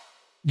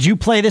 Did you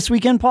play this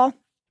weekend, Paul?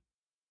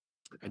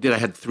 I did. I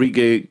had three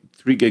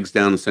gigs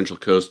down the Central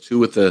Coast, 2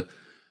 with the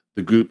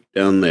group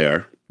down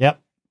there. Yep.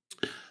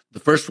 The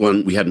first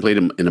one, we hadn't played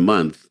in a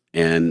month.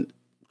 And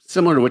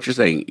similar to what you're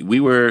saying, we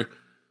were,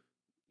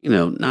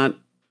 not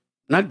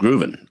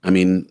grooving. I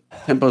mean,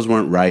 tempos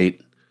weren't right.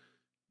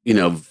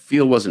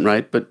 Feel wasn't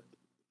right, but,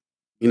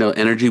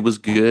 energy was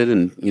good.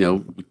 And,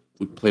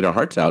 we played our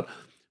hearts out.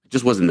 It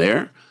just wasn't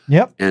there.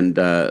 Yep. And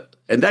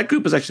that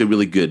group was actually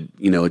really good.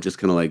 It just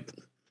kind of like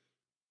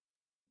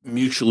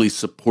mutually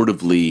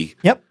supportively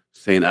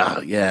saying,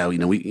 yeah, we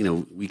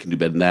can do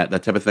better than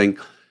that type of thing.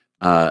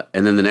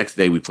 And then the next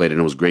day we played and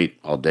it was great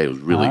all day. It was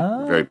really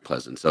very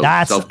pleasant. So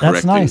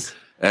self-correcting nice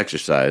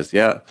exercise.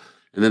 Yeah.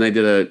 And then I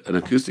did an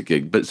acoustic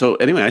gig. But so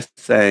anyway, I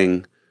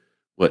sang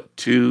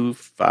 2,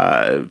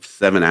 5,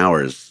 7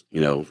 hours,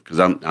 cause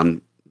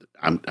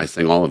I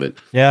sang all of it.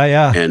 Yeah.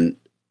 Yeah. And,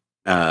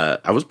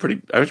 I was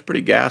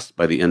pretty gassed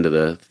by the end of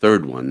the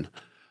third one.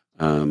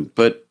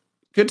 But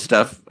good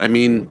stuff. I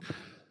mean,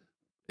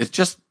 I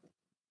just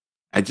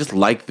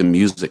like the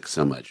music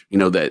so much.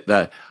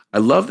 That I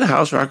love the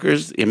House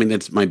Rockers. I mean,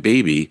 that's my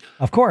baby.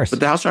 Of course. But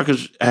the House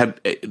Rockers are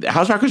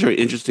an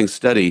interesting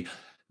study.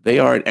 They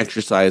are an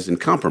exercise in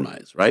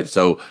compromise, right?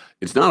 So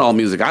it's not all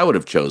music I would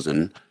have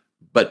chosen,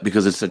 but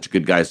because it's such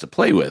good guys to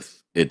play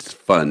with, it's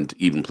fun to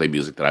even play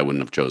music that I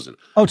wouldn't have chosen.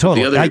 Oh,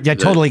 totally. I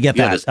totally get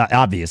that.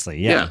 Obviously.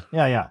 Yeah.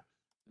 Yeah.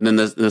 And then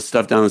the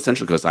stuff down on the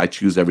Central Coast, I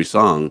choose every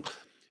song.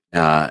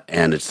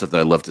 And it's stuff that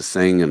I love to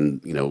sing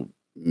and,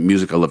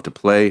 music I love to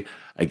play.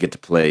 I get to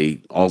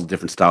play all the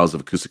different styles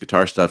of acoustic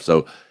guitar stuff.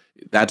 So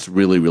that's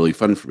really, really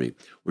fun for me.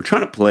 We're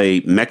trying to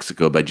play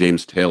Mexico by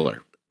James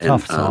Taylor. And,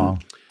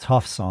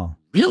 Tough song.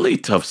 Really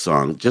tough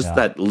song. Just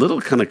that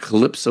little kind of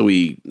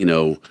calypso-y,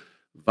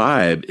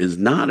 vibe is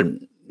not a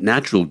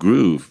natural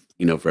groove,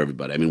 for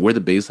everybody. I mean, where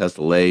the bass has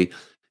to lay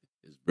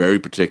is very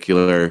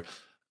particular.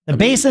 The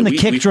bass and the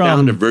kick drum. We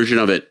found a version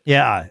of it.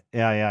 Yeah.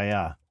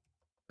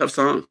 Tough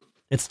song.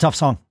 It's a tough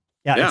song.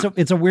 Yeah.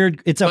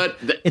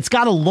 It's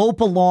got to lope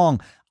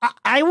along.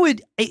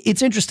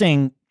 It's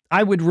interesting.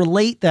 I would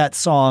relate that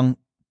song.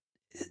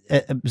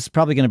 It's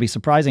probably going to be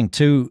surprising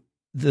to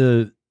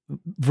the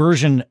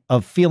version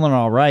of Feeling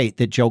All Right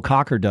that Joe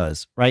Cocker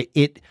does, right?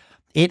 It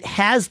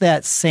has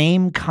that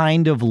same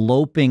kind of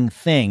loping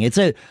thing. It's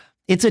a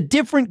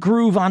different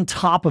groove on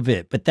top of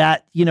it, but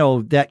that,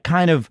 that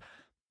kind of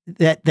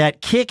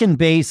that kick and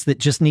bass that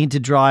just need to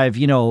drive,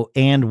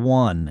 and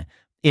one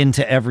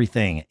into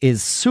everything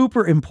is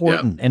super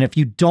important. Yeah. And if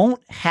you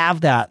don't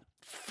have that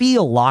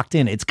feel locked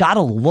in, it's got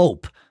to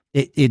lope.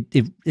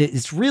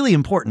 It's really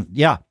important.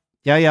 Yeah.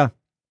 Well,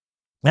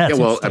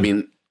 I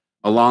mean,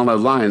 along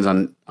those lines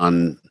on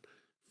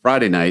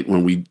Friday night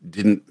when we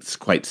didn't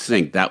quite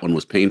sync. That one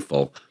was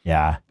painful.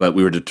 Yeah. But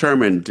we were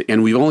determined,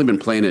 and we've only been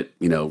playing it,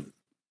 we've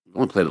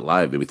only played it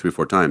live maybe 3 or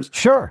 4 times.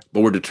 Sure.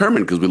 But we're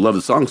determined because we love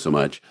the song so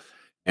much.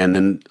 And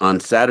then on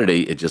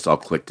Saturday, it just all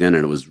clicked in,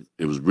 and it was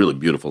really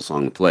beautiful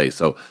song to play.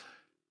 So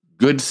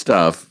good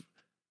stuff.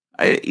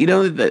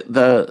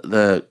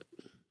 The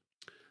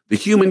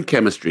human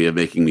chemistry of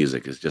making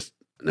music is just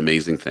an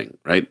amazing thing,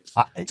 right?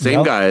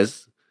 Same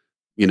guys,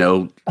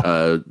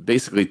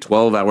 basically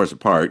 12 hours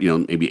apart,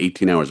 maybe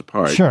 18 hours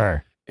apart.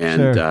 Sure.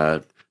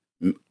 And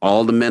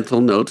all the mental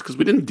notes, because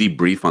we didn't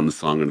debrief on the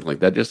song or anything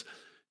like that.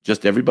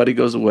 Just everybody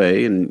goes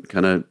away and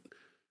kind of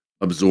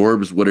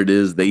absorbs what it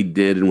is they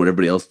did and what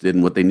everybody else did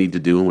and what they need to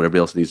do and what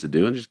everybody else needs to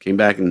do, and just came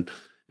back and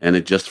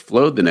it just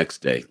flowed the next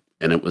day.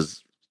 And it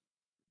was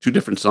 2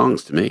 different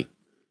songs to me.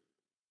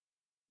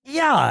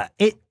 Yeah,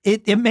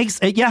 it makes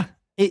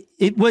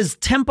it was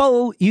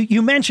tempo.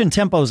 You mentioned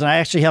tempos, and I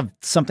actually have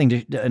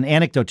an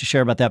anecdote to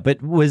share about that.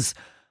 But was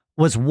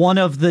one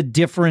of the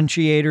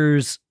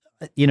differentiators,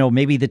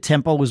 maybe the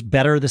tempo was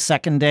better the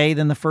second day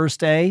than the first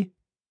day,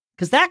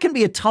 because that can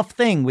be a tough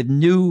thing with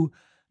new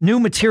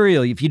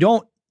material. If you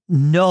don't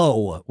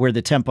know where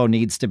the tempo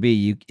needs to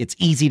be, it's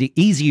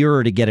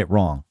easier to get it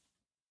wrong.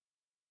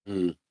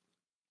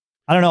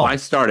 I don't know. I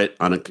start it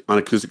on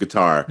acoustic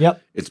guitar.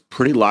 Yep. It's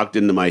pretty locked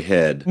into my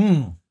head.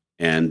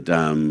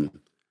 And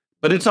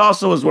but it's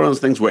also is one of those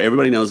things where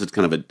everybody knows it's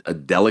kind of a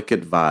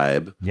delicate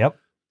vibe. Yep.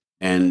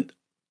 And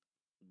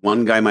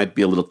one guy might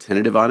be a little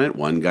tentative on it.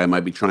 One guy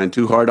might be trying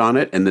too hard on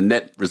it. And the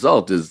net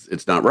result is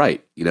it's not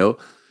right,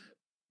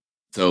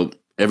 So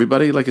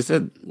everybody, like I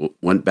said,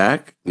 went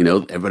back.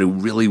 Everybody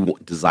really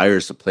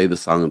desires to play the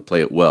song and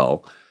play it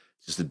well.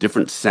 It's just a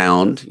different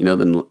sound,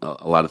 than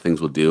a lot of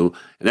things will do.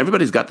 And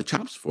everybody's got the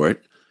chops for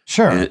it.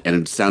 Sure. And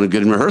it sounded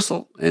good in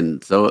rehearsal.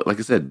 And so, like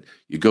I said,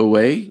 you go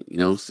away,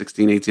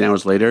 16, 18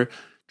 hours later,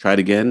 try it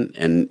again,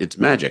 and it's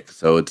magic.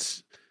 So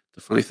it's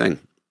a funny thing.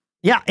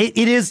 Yeah, it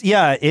is.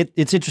 Yeah,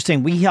 it's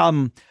interesting. We,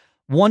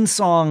 one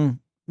song,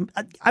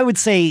 I would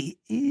say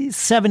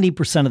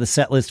 70% of the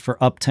set list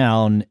for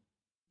Uptown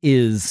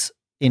is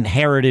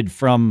inherited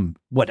from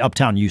what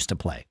Uptown used to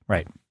play.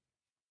 Right.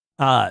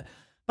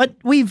 But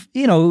we've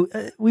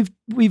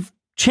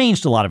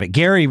changed a lot of it.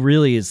 Gary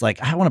really is like,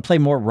 I want to play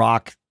more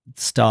rock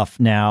stuff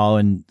now.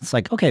 And it's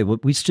like, okay, well,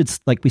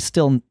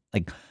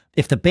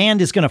 if the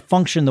band is going to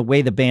function the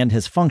way the band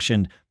has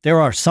functioned,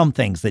 there are some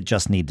things that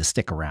just need to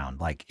stick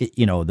around. Like,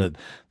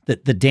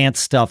 the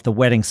dance stuff, the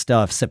wedding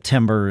stuff,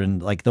 September,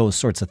 and like those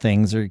sorts of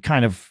things are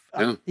kind of,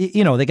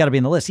 they got to be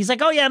in the list. He's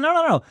like, oh yeah,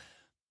 no.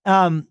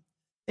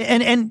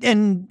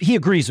 And he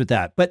agrees with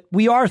that, but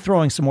we are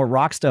throwing some more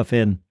rock stuff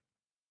in.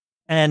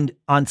 And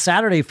on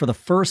Saturday, for the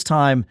first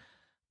time,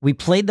 we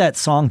played that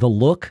song, The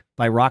Look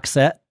by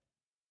Roxette.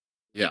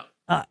 Yeah.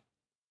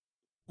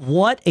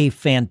 What a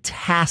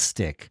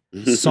fantastic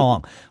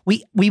song.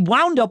 We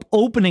wound up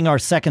opening our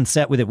second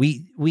set with it.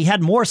 We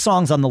had more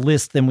songs on the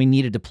list than we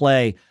needed to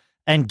play.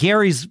 And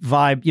Gary's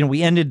vibe,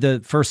 we ended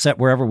the first set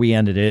wherever we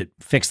ended it,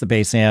 fixed the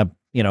bass amp,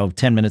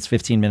 10 minutes,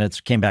 15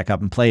 minutes, came back up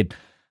and played.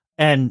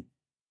 And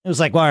it was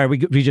like, why are we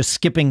just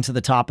skipping to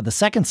the top of the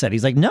second set?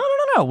 He's like, no.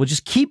 We'll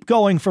just keep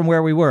going from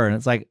where we were. And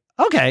it's like,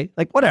 okay,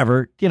 like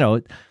whatever,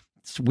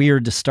 it's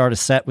weird to start a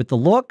set with The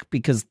Look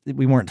because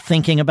we weren't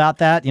thinking about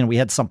that. We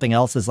had something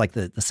else as like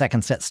the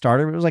second set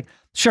started. It was like,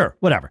 sure,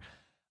 whatever.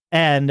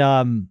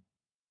 And,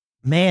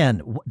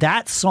 man,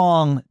 that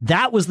song,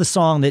 that was the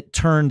song that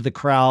turned the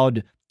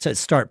crowd to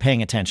start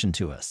paying attention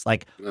to us.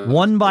 Like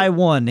one by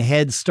one,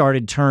 heads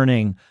started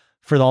turning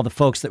for all the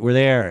folks that were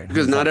there.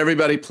 Because not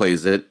everybody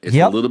plays it. It's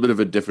a little bit of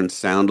a different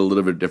sound, a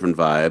little bit of a different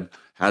vibe,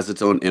 has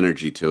its own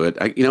energy to it.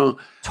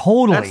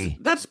 Totally.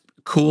 That's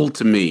cool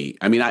to me.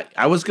 I mean,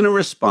 I was going to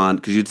respond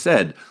because you'd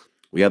said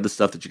we have the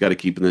stuff that you got to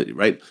keep in the,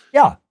 right?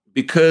 Yeah.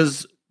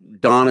 Because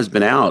Dawn has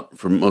been out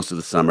for most of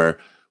the summer,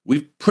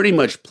 we've pretty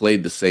much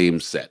played the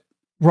same set.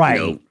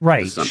 Right.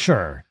 Right.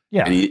 Sure.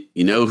 Yeah. And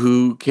you know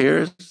who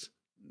cares?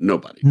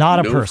 Nobody. Not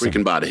a no person.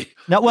 Freaking body.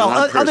 No, well,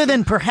 other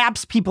than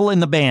perhaps people in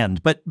the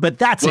band, but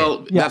that's it.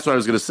 Well, that's what I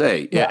was going to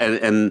say. Yeah.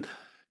 And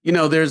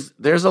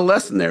there's a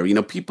lesson there.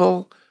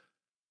 People,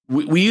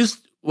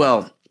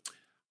 the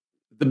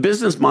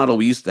business model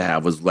we used to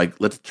have was like,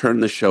 let's turn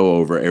the show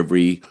over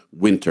every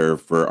winter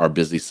for our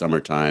busy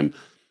summertime.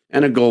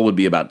 And a goal would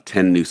be about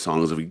 10 new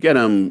songs. If we get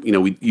them,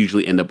 we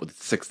usually end up with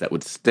 6 that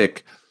would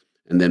stick.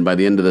 And then by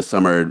the end of the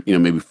summer,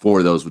 maybe 4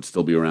 of those would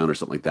still be around or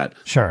something like that.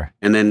 Sure.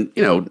 And then,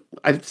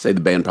 I'd say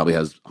the band probably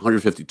has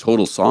 150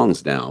 total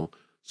songs now,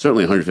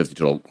 certainly 150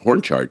 total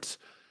horn charts.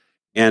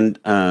 And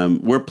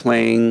we're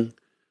playing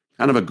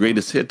kind of a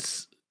greatest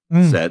hits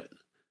set,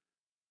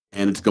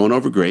 and it's going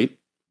over great,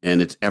 and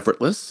it's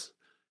effortless,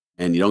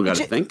 and you don't got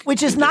to think.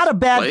 Which is not a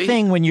bad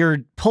thing when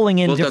you're pulling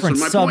in different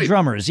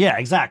sub-drummers. Yeah,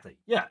 exactly.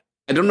 Yeah.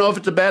 I don't know if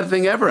it's a bad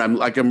thing ever.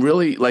 I'm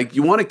really,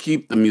 you want to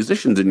keep the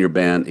musicians in your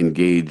band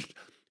engaged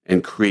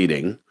and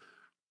creating,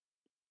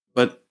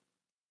 but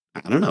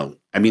I don't know.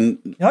 I mean,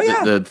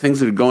 the things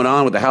that are going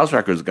on with the house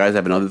records, guys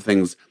having other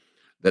things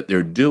that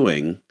they're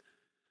doing,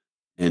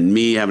 and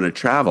me having to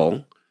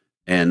travel,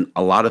 and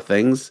a lot of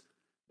things,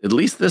 at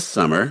least this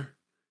summer,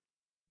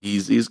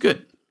 he's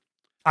good.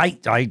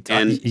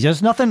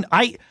 There's nothing.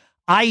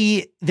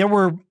 There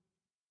were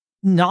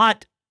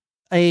not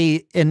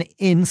an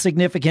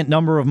insignificant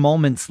number of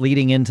moments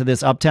leading into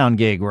this Uptown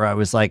gig where I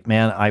was like,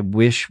 man, I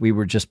wish we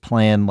were just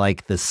playing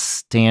like the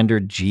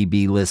standard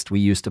GB list we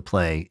used to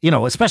play, you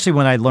know, especially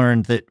when I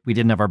learned that we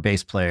didn't have our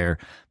bass player.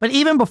 But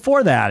even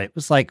before that, it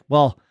was like,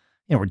 well,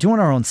 you know, we're doing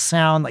our own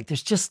sound. Like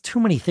there's just too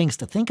many things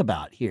to think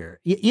about here.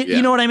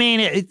 You know what I mean?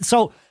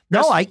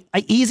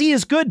 Easy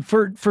is good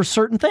for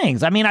certain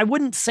things. I mean, I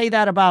wouldn't say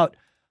that about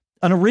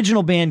an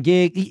original band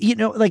gig, you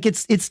know, like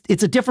it's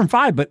a different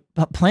vibe, but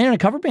playing in a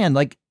cover band,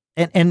 like,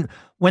 and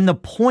when the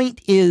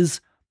point is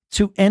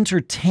to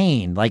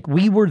entertain, like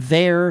we were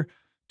there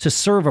to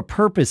serve a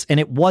purpose, and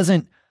it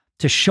wasn't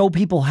to show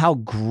people how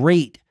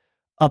great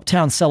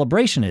Uptown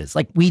Celebration is.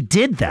 Like we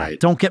did that, right.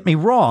 Don't get me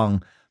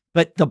wrong,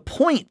 but the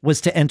point was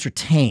to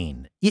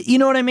entertain. You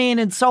know what I mean?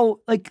 And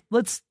so like,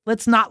 let's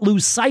not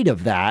lose sight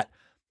of that.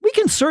 We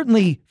can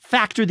certainly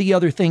factor the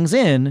other things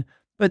in,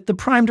 but the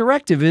prime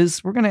directive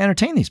is we're going to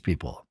entertain these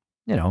people,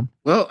 you know?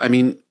 Well, I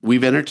mean,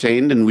 we've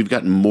entertained and we've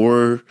gotten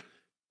more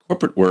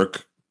corporate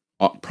work,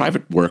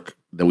 private work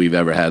than we've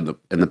ever had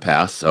in the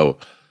past. So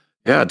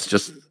yeah, it's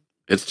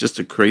just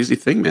a crazy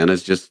thing, man.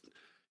 It's just,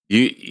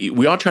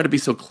 we all try to be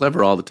so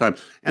clever all the time.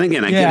 And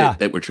again, I get it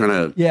that we're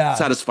trying to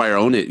satisfy our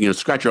own, you know,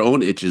 scratch our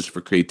own itches for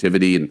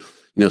creativity and, you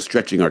know,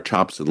 stretching our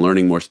chops and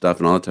learning more stuff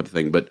and all that type of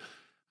thing. But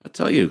I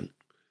tell you,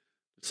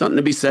 something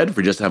to be said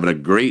for just having a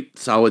great,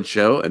 solid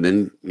show and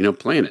then, you know,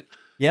 playing it.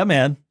 Yeah,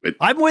 man.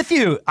 I'm with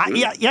you.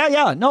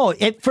 No,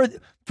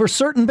 for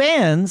certain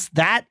bands,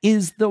 that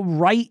is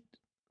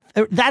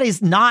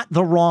not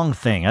the wrong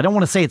thing. I don't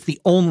want to say it's the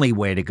only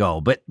way to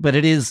go, but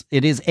it is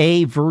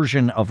a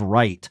version of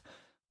right.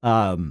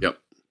 Yep.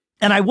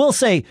 And I will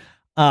say,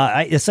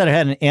 I said I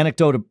had an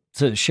anecdote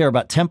to share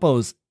about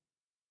tempos.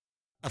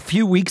 A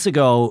few weeks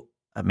ago,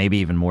 maybe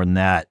even more than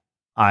that,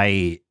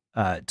 I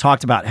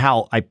talked about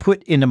how I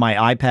put into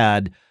my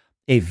iPad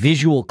a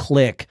visual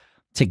click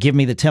to give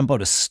me the tempo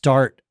to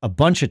start a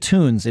bunch of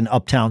tunes in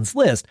Uptown's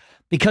list,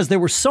 because there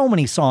were so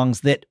many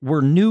songs that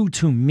were new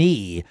to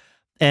me.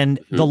 And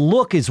the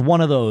look is one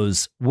of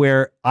those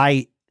where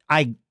I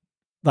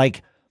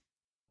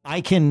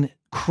can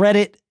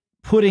credit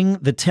putting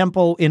the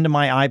tempo into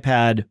my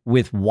iPad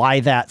with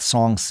why that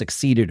song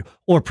succeeded,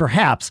 or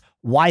perhaps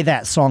why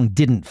that song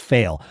didn't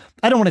fail.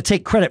 I don't want to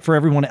take credit for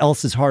everyone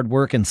else's hard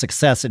work and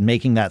success in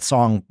making that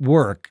song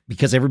work,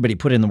 because everybody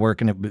put in the work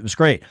and it was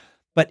great.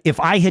 But if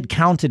I had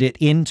counted it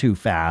in too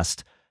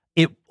fast,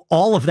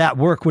 all of that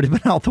work would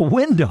have been out the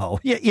window,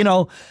 you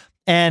know?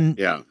 And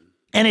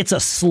it's a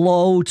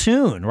slow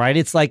tune, right?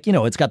 It's like, you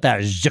know, it's got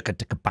that,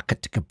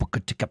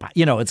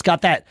 you know, it's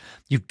got that,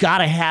 you've got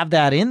to have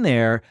that in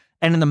there.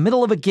 And in the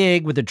middle of a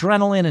gig with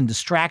adrenaline and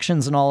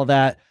distractions and all of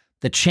that,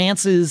 the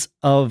chances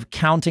of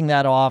counting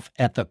that off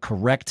at the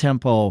correct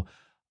tempo,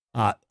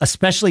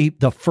 especially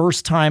the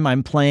first time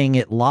I'm playing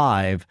it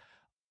live,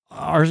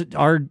 are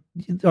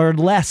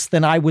less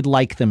than I would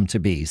like them to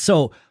be.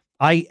 So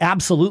I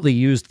absolutely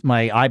used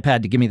my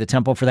iPad to give me the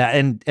tempo for that,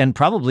 and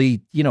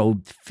probably, you know,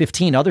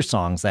 15 other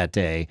songs that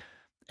day.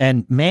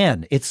 And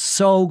man, it's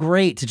so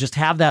great to just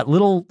have that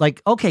little,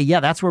 like, okay, yeah,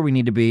 that's where we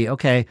need to be.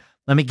 Okay,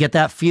 let me get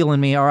that feel in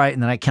me. All right.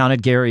 And then I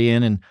counted Gary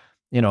in, and,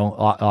 you know,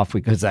 off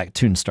because that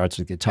tune starts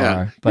with guitar.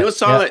 Yeah.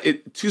 But, you know,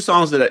 two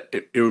songs that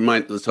it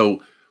reminds.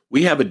 So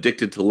we have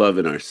 "Addicted to Love"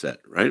 in our set,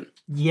 right?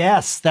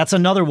 Yes, that's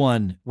another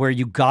one where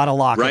you gotta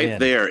lock it in. Right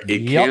there.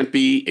 It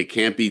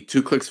can't be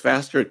 2 clicks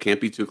faster. It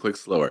can't be 2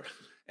 clicks slower.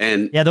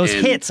 And yeah, those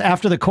hits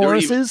after the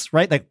choruses,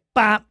 right? Like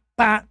ba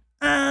ba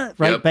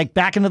right,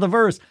 back into the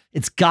verse.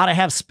 It's gotta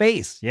have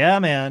space. Yeah,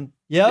 man.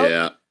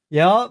 Yep.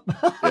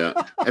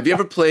 Yeah. Have you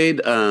ever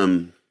played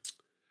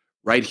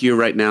 "Right Here,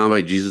 Right Now"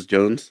 by Jesus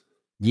Jones?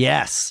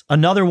 Yes,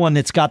 another one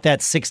that's got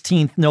that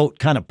 16th note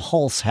kind of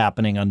pulse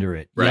happening under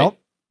it. Right.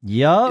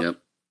 Yep.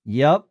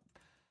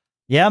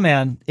 Yeah,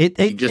 man.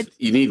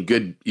 You need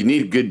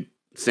good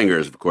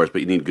singers, of course,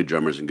 but you need good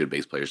drummers and good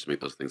bass players to make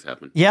those things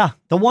happen. Yeah.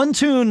 The one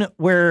tune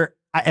where,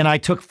 and I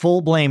took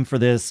full blame for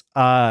this,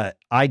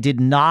 I did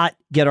not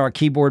get our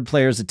keyboard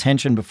player's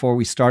attention before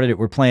we started it.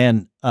 We're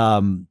playing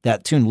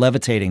that tune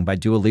 "Levitating" by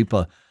Dua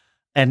Lipa.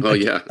 And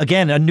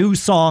again, a new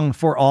song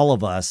for all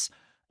of us.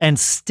 And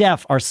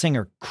Steph, our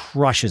singer,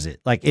 crushes it.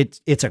 Like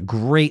it's a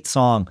great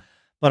song,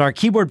 but our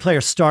keyboard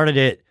player started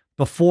it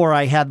before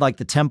I had like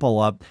the tempo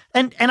up.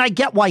 And I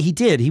get why he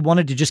did. He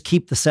wanted to just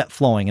keep the set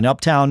flowing. In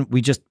Uptown,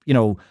 we just, you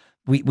know,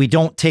 we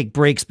don't take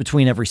breaks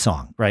between every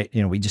song, right?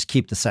 You know, we just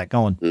keep the set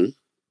going. Mm-hmm.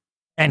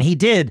 And he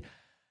did.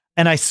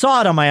 And I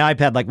saw it on my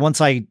iPad. Like once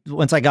I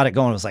got it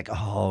going, I was like,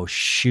 oh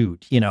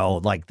shoot, you know,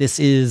 like this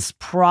is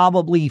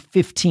probably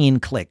 15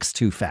 clicks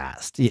too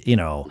fast, you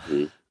know?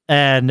 Mm-hmm.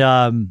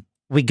 And,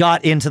 we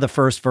got into the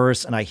first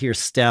verse and I hear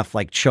Steph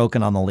like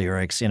choking on the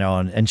lyrics, you know,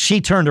 and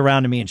she turned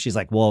around to me and she's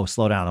like, whoa,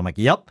 slow down. I'm like,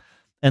 yep.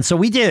 And so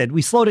we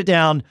slowed it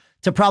down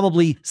to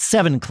probably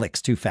 7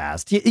 clicks too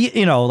fast.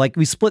 You know, like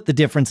we split the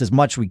difference as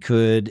much we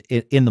could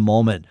in the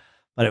moment.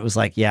 but it was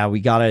like, yeah, we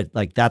got to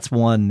like, that's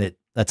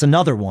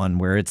another one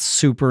where it's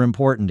super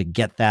important to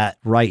get that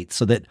right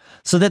so that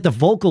the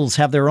vocals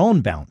have their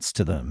own bounce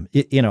to them,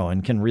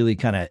 and can really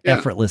kind of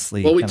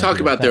effortlessly. Well, we talk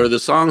about there are the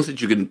songs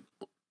that you can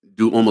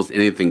do almost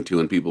anything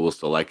to and people will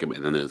still like them.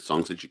 And then there's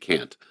songs that you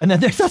can't. And then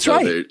that's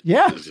right.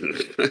 Yeah.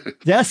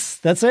 Yes,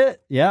 that's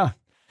it. Yeah.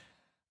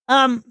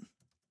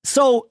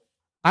 So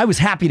I was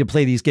happy to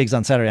play these gigs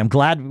on Saturday. I'm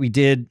glad we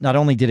did. Not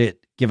only did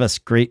it give us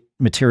great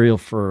material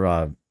for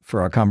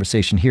our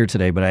conversation here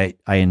today, but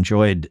I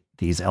enjoyed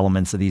these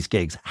elements of these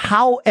gigs.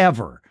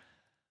 However,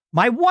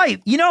 my wife,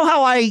 you know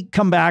how I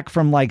come back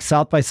from like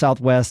South by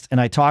Southwest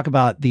and I talk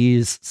about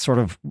these sort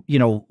of,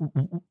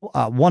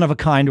 one of a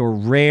kind or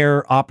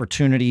rare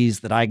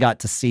opportunities that I got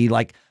to see,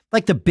 like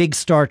the Big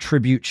Star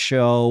tribute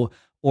show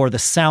or the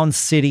Sound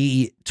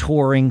City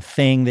touring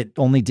thing that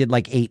only did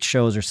like 8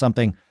 shows or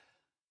something.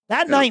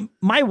 That night,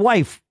 my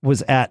wife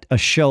was at a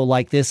show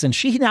like this, and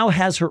she now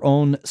has her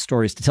own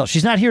stories to tell.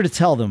 She's not here to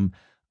tell them,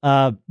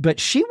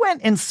 but she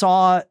went and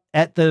saw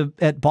at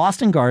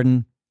Boston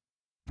Garden.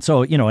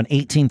 So, an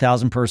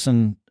 18,000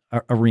 person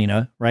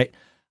arena, right?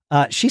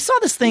 She saw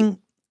this thing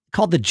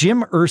called the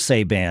Jim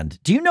Irsay Band.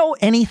 Do you know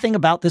anything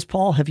about this,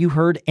 Paul? Have you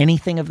heard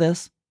anything of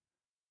this?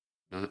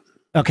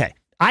 Okay.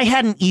 I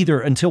hadn't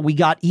either until we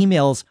got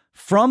emails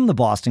from the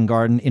Boston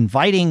Garden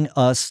inviting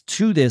us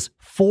to this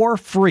for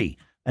free.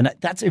 And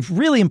that's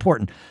really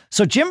important.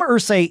 So Jim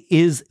Irsay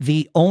is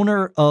the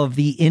owner of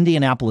the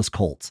Indianapolis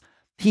Colts.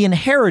 He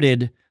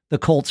inherited the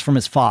Colts from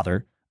his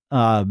father.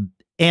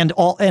 And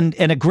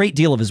a great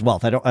deal of his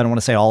wealth. I don't want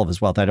to say all of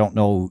his wealth. I don't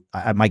know.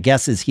 My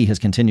guess is he has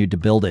continued to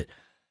build it.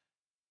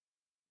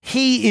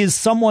 He is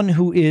someone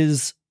who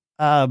is,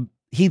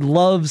 he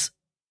loves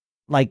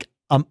like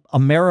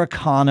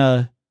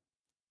Americana,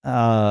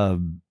 all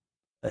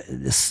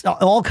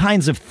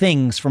kinds of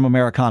things from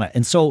Americana.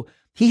 And so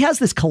he has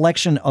this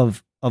collection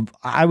of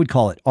I would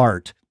call it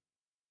art,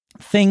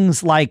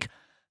 things like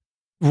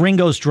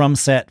Ringo's drum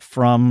set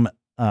from,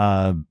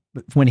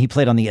 when he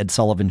played on the Ed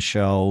Sullivan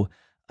Show,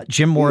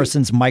 Jim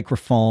Morrison's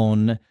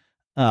microphone.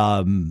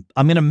 I'm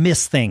going to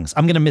miss things.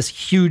 I'm going to miss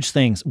huge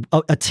things.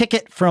 A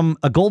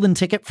golden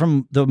ticket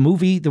from the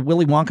movie, the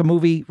Willy Wonka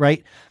movie,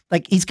 right?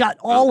 Like he's got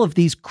all of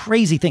these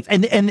crazy things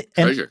and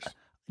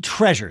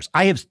treasures.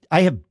 I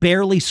have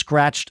barely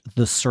scratched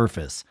the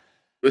surface.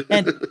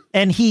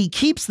 And he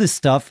keeps this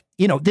stuff,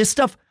 this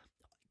stuff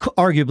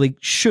arguably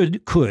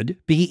could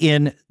be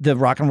in the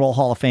Rock and Roll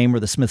Hall of Fame or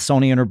the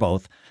Smithsonian or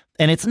both.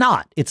 And it's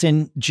not. It's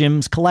in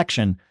Jim's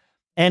collection.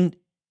 And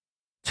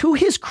to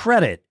his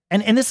credit,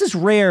 and this is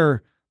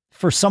rare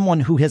for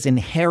someone who has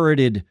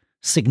inherited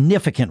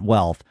significant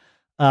wealth,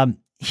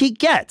 he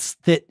gets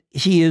that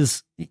he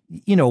is,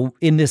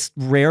 in this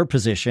rare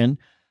position,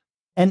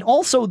 and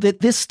also that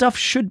this stuff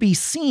should be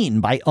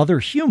seen by other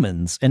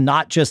humans and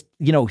not just,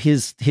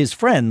 his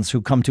friends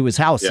who come to his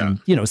house and,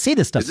 see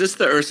this stuff. Is this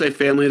the Irsay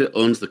family that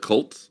owns the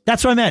Colts?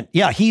 That's what I meant.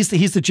 Yeah, he's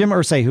the Jim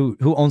Irsay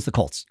who owns the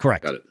Colts.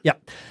 Correct. Got it. Yeah.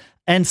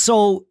 And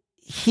so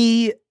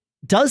he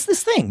does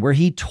this thing where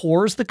he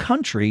tours the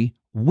country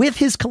with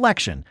his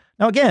collection.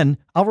 Now, again,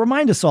 I'll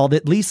remind us all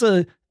that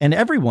Lisa and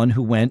everyone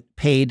who went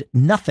paid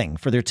nothing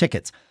for their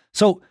tickets.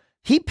 So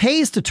he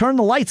pays to turn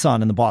the lights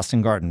on in the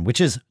Boston Garden, which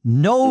is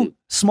no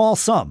small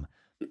sum.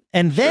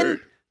 And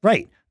then,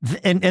 right.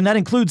 And that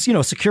includes,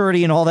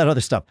 security and all that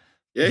other stuff.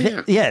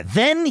 Yeah.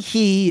 Then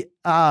he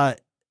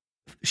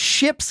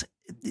ships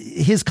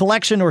his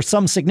collection or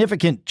some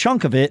significant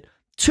chunk of it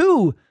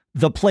to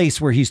the place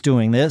where he's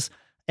doing this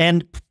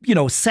and,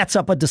 sets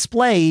up a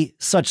display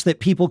such that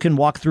people can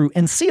walk through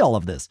and see all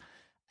of this.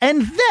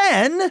 And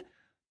then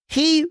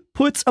he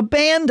puts a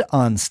band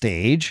on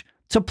stage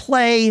to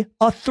play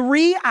a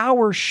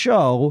 3-hour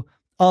show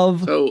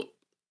of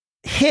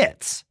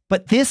hits.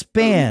 But this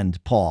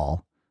band,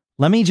 Paul,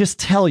 let me just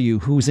tell you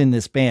who's in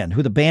this band,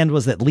 who the band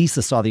was that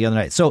Lisa saw the other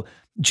night. So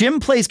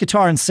Jim plays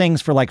guitar and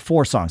sings for like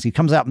 4 songs. He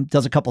comes out and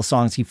does a couple of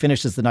songs. He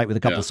finishes the night with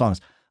a couple of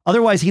songs.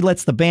 Otherwise, he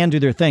lets the band do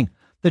their thing.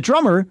 The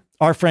drummer,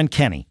 our friend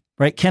Kenny,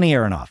 right? Kenny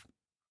Aronoff.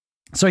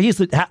 So he's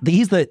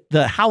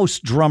the house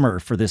drummer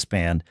for this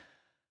band.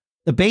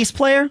 The bass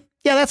player,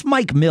 that's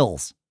Mike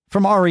Mills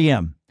from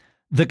REM.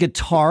 The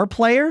guitar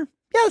player,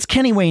 that's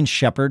Kenny Wayne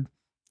Shepherd.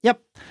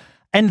 Yep.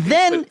 And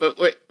then but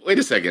wait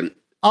a second.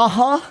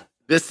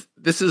 This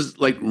is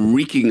like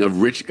reeking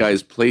of rich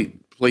guy's plate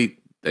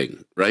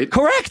thing, right?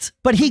 Correct.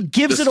 But he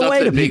gives it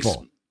away to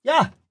people.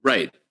 Yeah.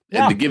 Right.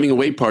 Yeah. And the giving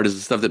away part is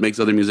the stuff that makes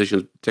other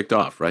musicians ticked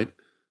off, right?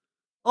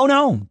 Oh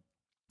no.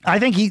 I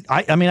think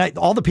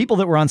all the people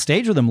that were on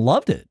stage with him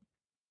loved it.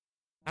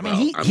 I mean,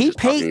 he paid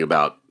talking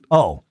about.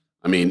 Oh,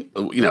 I mean,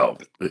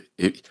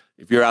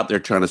 if you're out there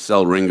trying to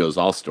sell Ringo's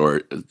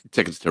All-Star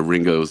tickets to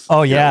Ringo's,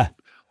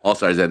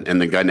 All-Stars,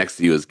 and the guy next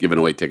to you is giving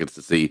away tickets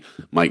to see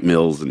Mike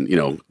Mills, and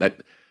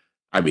that.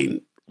 I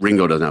mean,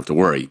 Ringo doesn't have to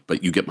worry,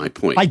 but you get my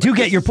point. I do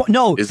get your point.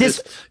 No, is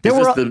this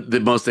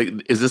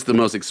the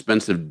most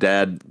expensive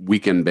dad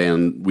weekend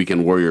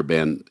warrior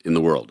band in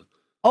the world?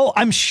 Oh,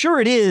 I'm sure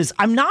it is.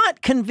 I'm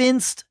not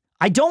convinced.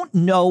 I don't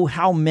know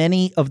how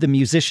many of the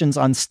musicians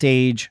on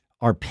stage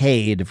are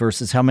paid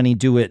versus how many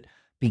do it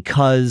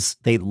because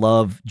they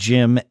love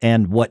Jim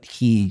and what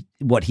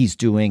he's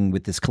doing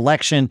with this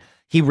collection.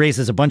 He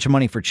raises a bunch of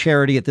money for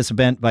charity at this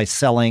event by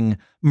selling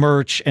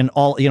merch and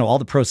all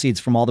the proceeds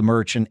from all the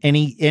merch and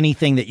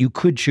anything that you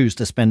could choose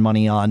to spend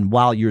money on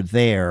while you're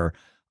there,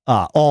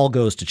 all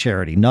goes to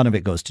charity. None of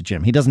it goes to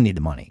Jim. He doesn't need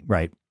the money,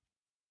 right?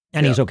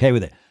 And he's okay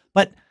with it.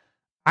 But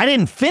I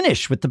didn't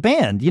finish with the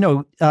band.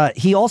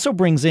 He also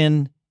brings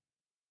in,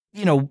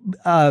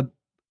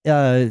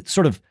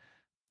 sort of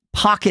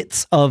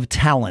pockets of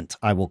talent,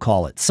 I will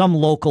call it. Some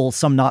local,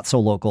 some not so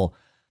local.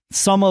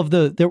 Some of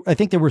I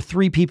think there were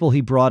 3 people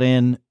he brought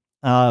in.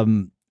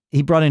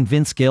 He brought in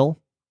Vince Gill.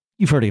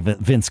 You've heard of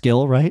Vince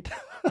Gill, right?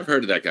 I've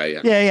heard of that guy,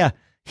 yeah. Yeah.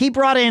 He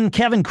brought in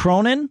Kevin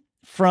Cronin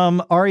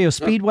from REO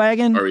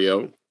Speedwagon.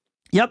 REO.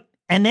 Yep.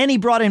 And then he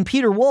brought in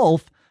Peter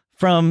Wolf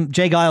from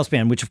Jay Giles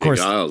Band, which of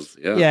course,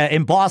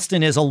 in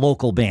Boston is a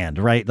local band,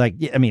 right? Like,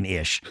 I mean,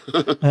 ish.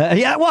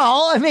 Yeah.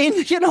 Well, I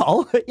mean,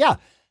 yeah.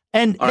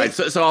 And all right,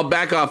 so I'll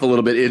back off a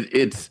little bit.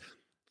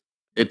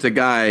 It's a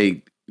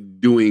guy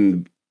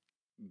doing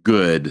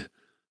good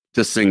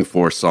to sing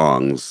 4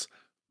 songs,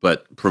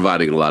 but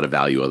providing a lot of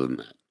value other than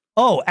that.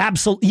 Oh,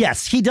 absolutely.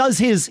 Yes, he does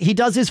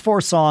his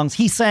 4 songs.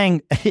 He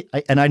sang,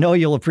 and I know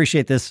you'll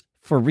appreciate this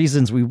for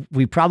reasons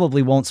we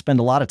probably won't spend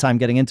a lot of time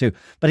getting into,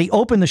 but he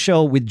opened the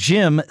show with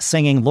Jim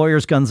singing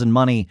Lawyers, Guns, and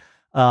Money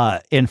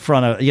in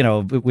front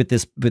of, with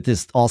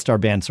this all-star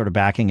band sort of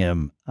backing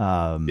him.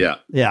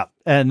 Yeah.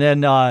 And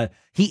then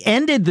he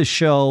ended the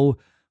show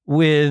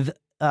with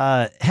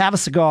Have a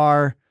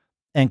Cigar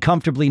and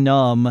Comfortably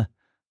Numb.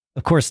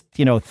 Of course,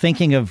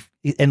 thinking of,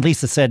 and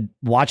Lisa said,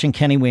 watching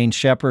Kenny Wayne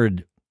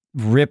Shepherd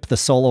rip the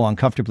solo on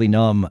Comfortably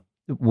Numb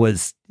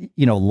was,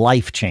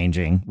 life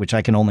changing, which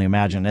I can only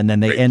imagine. And then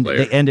they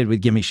ended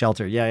with Gimme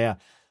Shelter. Yeah.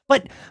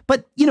 But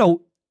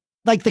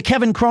like the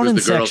Kevin Cronin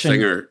who's the girl section.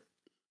 Singer?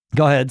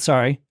 Go ahead.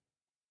 Sorry.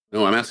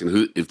 No, I'm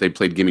asking if they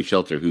played Gimme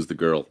Shelter, who's the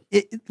girl?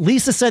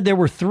 Lisa said there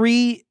were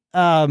 3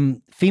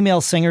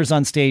 female singers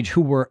on stage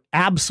who were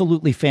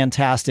absolutely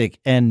fantastic,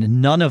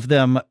 and none of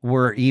them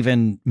were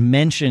even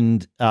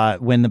mentioned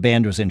when the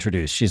band was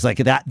introduced. She's like,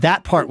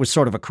 that part was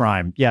sort of a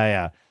crime.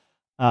 Yeah.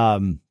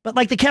 But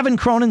like the Kevin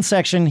Cronin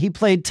section, he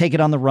played Take It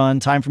on the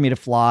Run, Time for Me to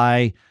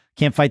Fly,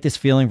 Can't Fight This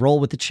Feeling, Roll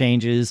with the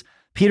Changes.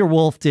 Peter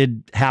Wolf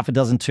did half a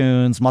dozen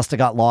tunes, Must Have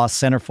Got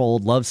Lost,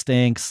 Centerfold, Love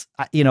Stinks.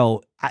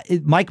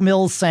 Mike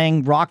Mills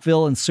sang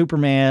Rockville and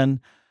Superman.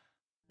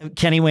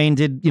 Kenny Wayne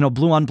did,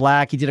 Blue on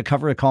Black. He did a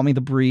cover of Call Me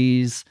the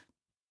Breeze.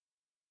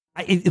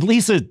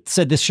 Lisa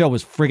said this show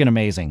was friggin'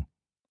 amazing.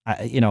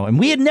 And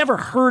we had never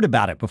heard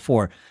about it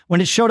before. When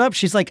it showed up,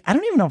 she's like, I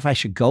don't even know if I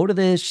should go to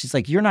this. She's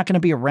like, you're not going to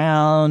be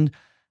around.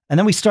 And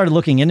then we started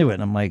looking into it,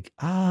 and I'm like,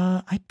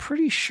 I'm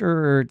pretty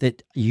sure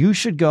that you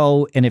should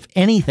go. And if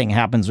anything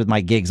happens with my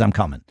gigs, I'm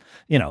coming,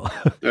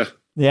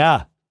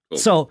 Yeah. Cool.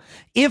 So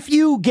if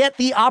you get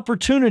the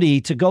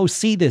opportunity to go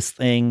see this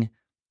thing,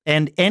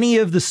 and any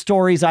of the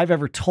stories I've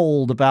ever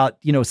told about,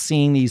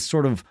 seeing these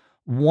sort of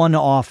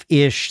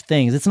one-off-ish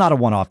things, it's not a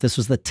one-off. This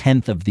was the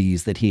 10th of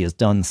these that he has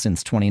done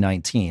since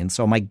 2019.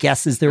 So my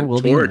guess is there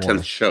will be more.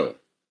 10th show.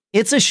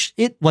 It's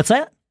what's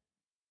that?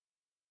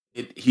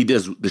 He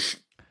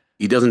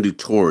doesn't do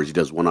tours. He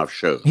does one-off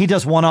shows. He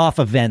does one-off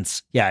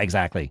events. Yeah,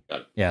 exactly.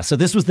 Yeah. So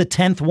this was the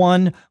 10th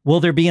one. Will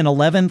there be an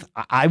 11th?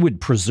 I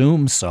would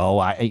presume so.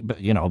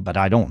 But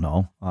I don't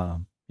know.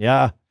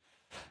 Yeah.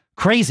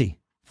 Crazy.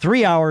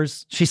 3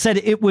 hours. She said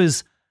it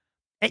was,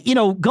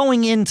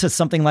 going into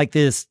something like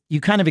this,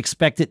 you kind of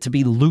expect it to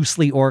be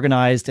loosely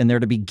organized and there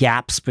to be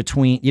gaps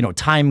between,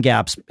 time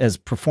gaps as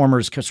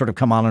performers sort of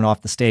come on and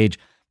off the stage.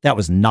 That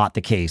was not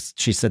the case.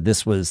 She said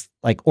this was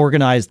like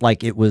organized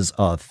like it was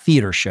a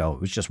theater show.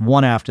 It was just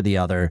one after the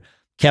other,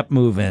 kept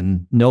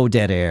moving, no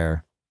dead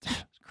air.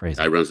 Crazy.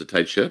 Guy runs a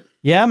tight ship.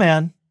 Yeah,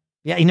 man.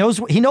 Yeah, he knows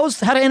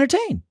how to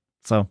entertain.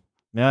 So,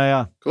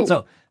 yeah. Cool.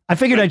 So I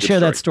figured I'd share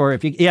that story.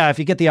 If you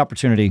get the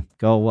opportunity,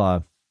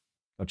 go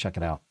check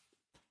it out.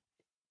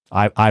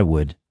 I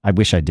would. I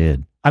wish I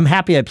did. I'm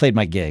happy I played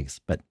my gigs,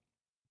 but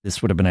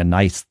this would have been a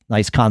nice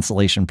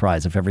consolation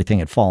prize if everything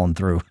had fallen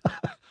through.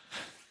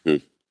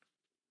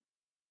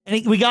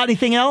 We got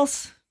anything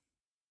else?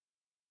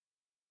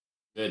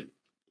 Good.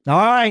 All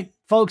right,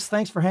 folks.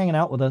 Thanks for hanging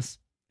out with us.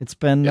 It's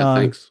been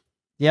thanks.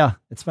 Yeah,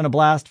 it's been a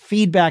blast.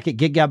 Feedback at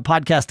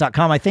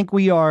giggabpodcast.com. I think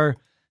we are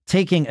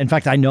taking, in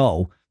fact, I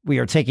know we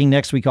are taking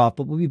next week off,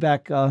 but we'll be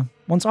back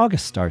once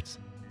August starts.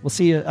 We'll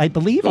see you, I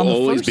believe, on the 1st.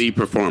 We'll always be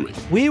performing.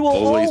 We will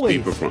always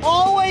be performing.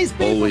 Always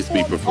be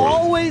performing.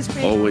 Always be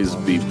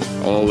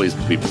performing. Always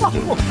be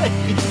performing.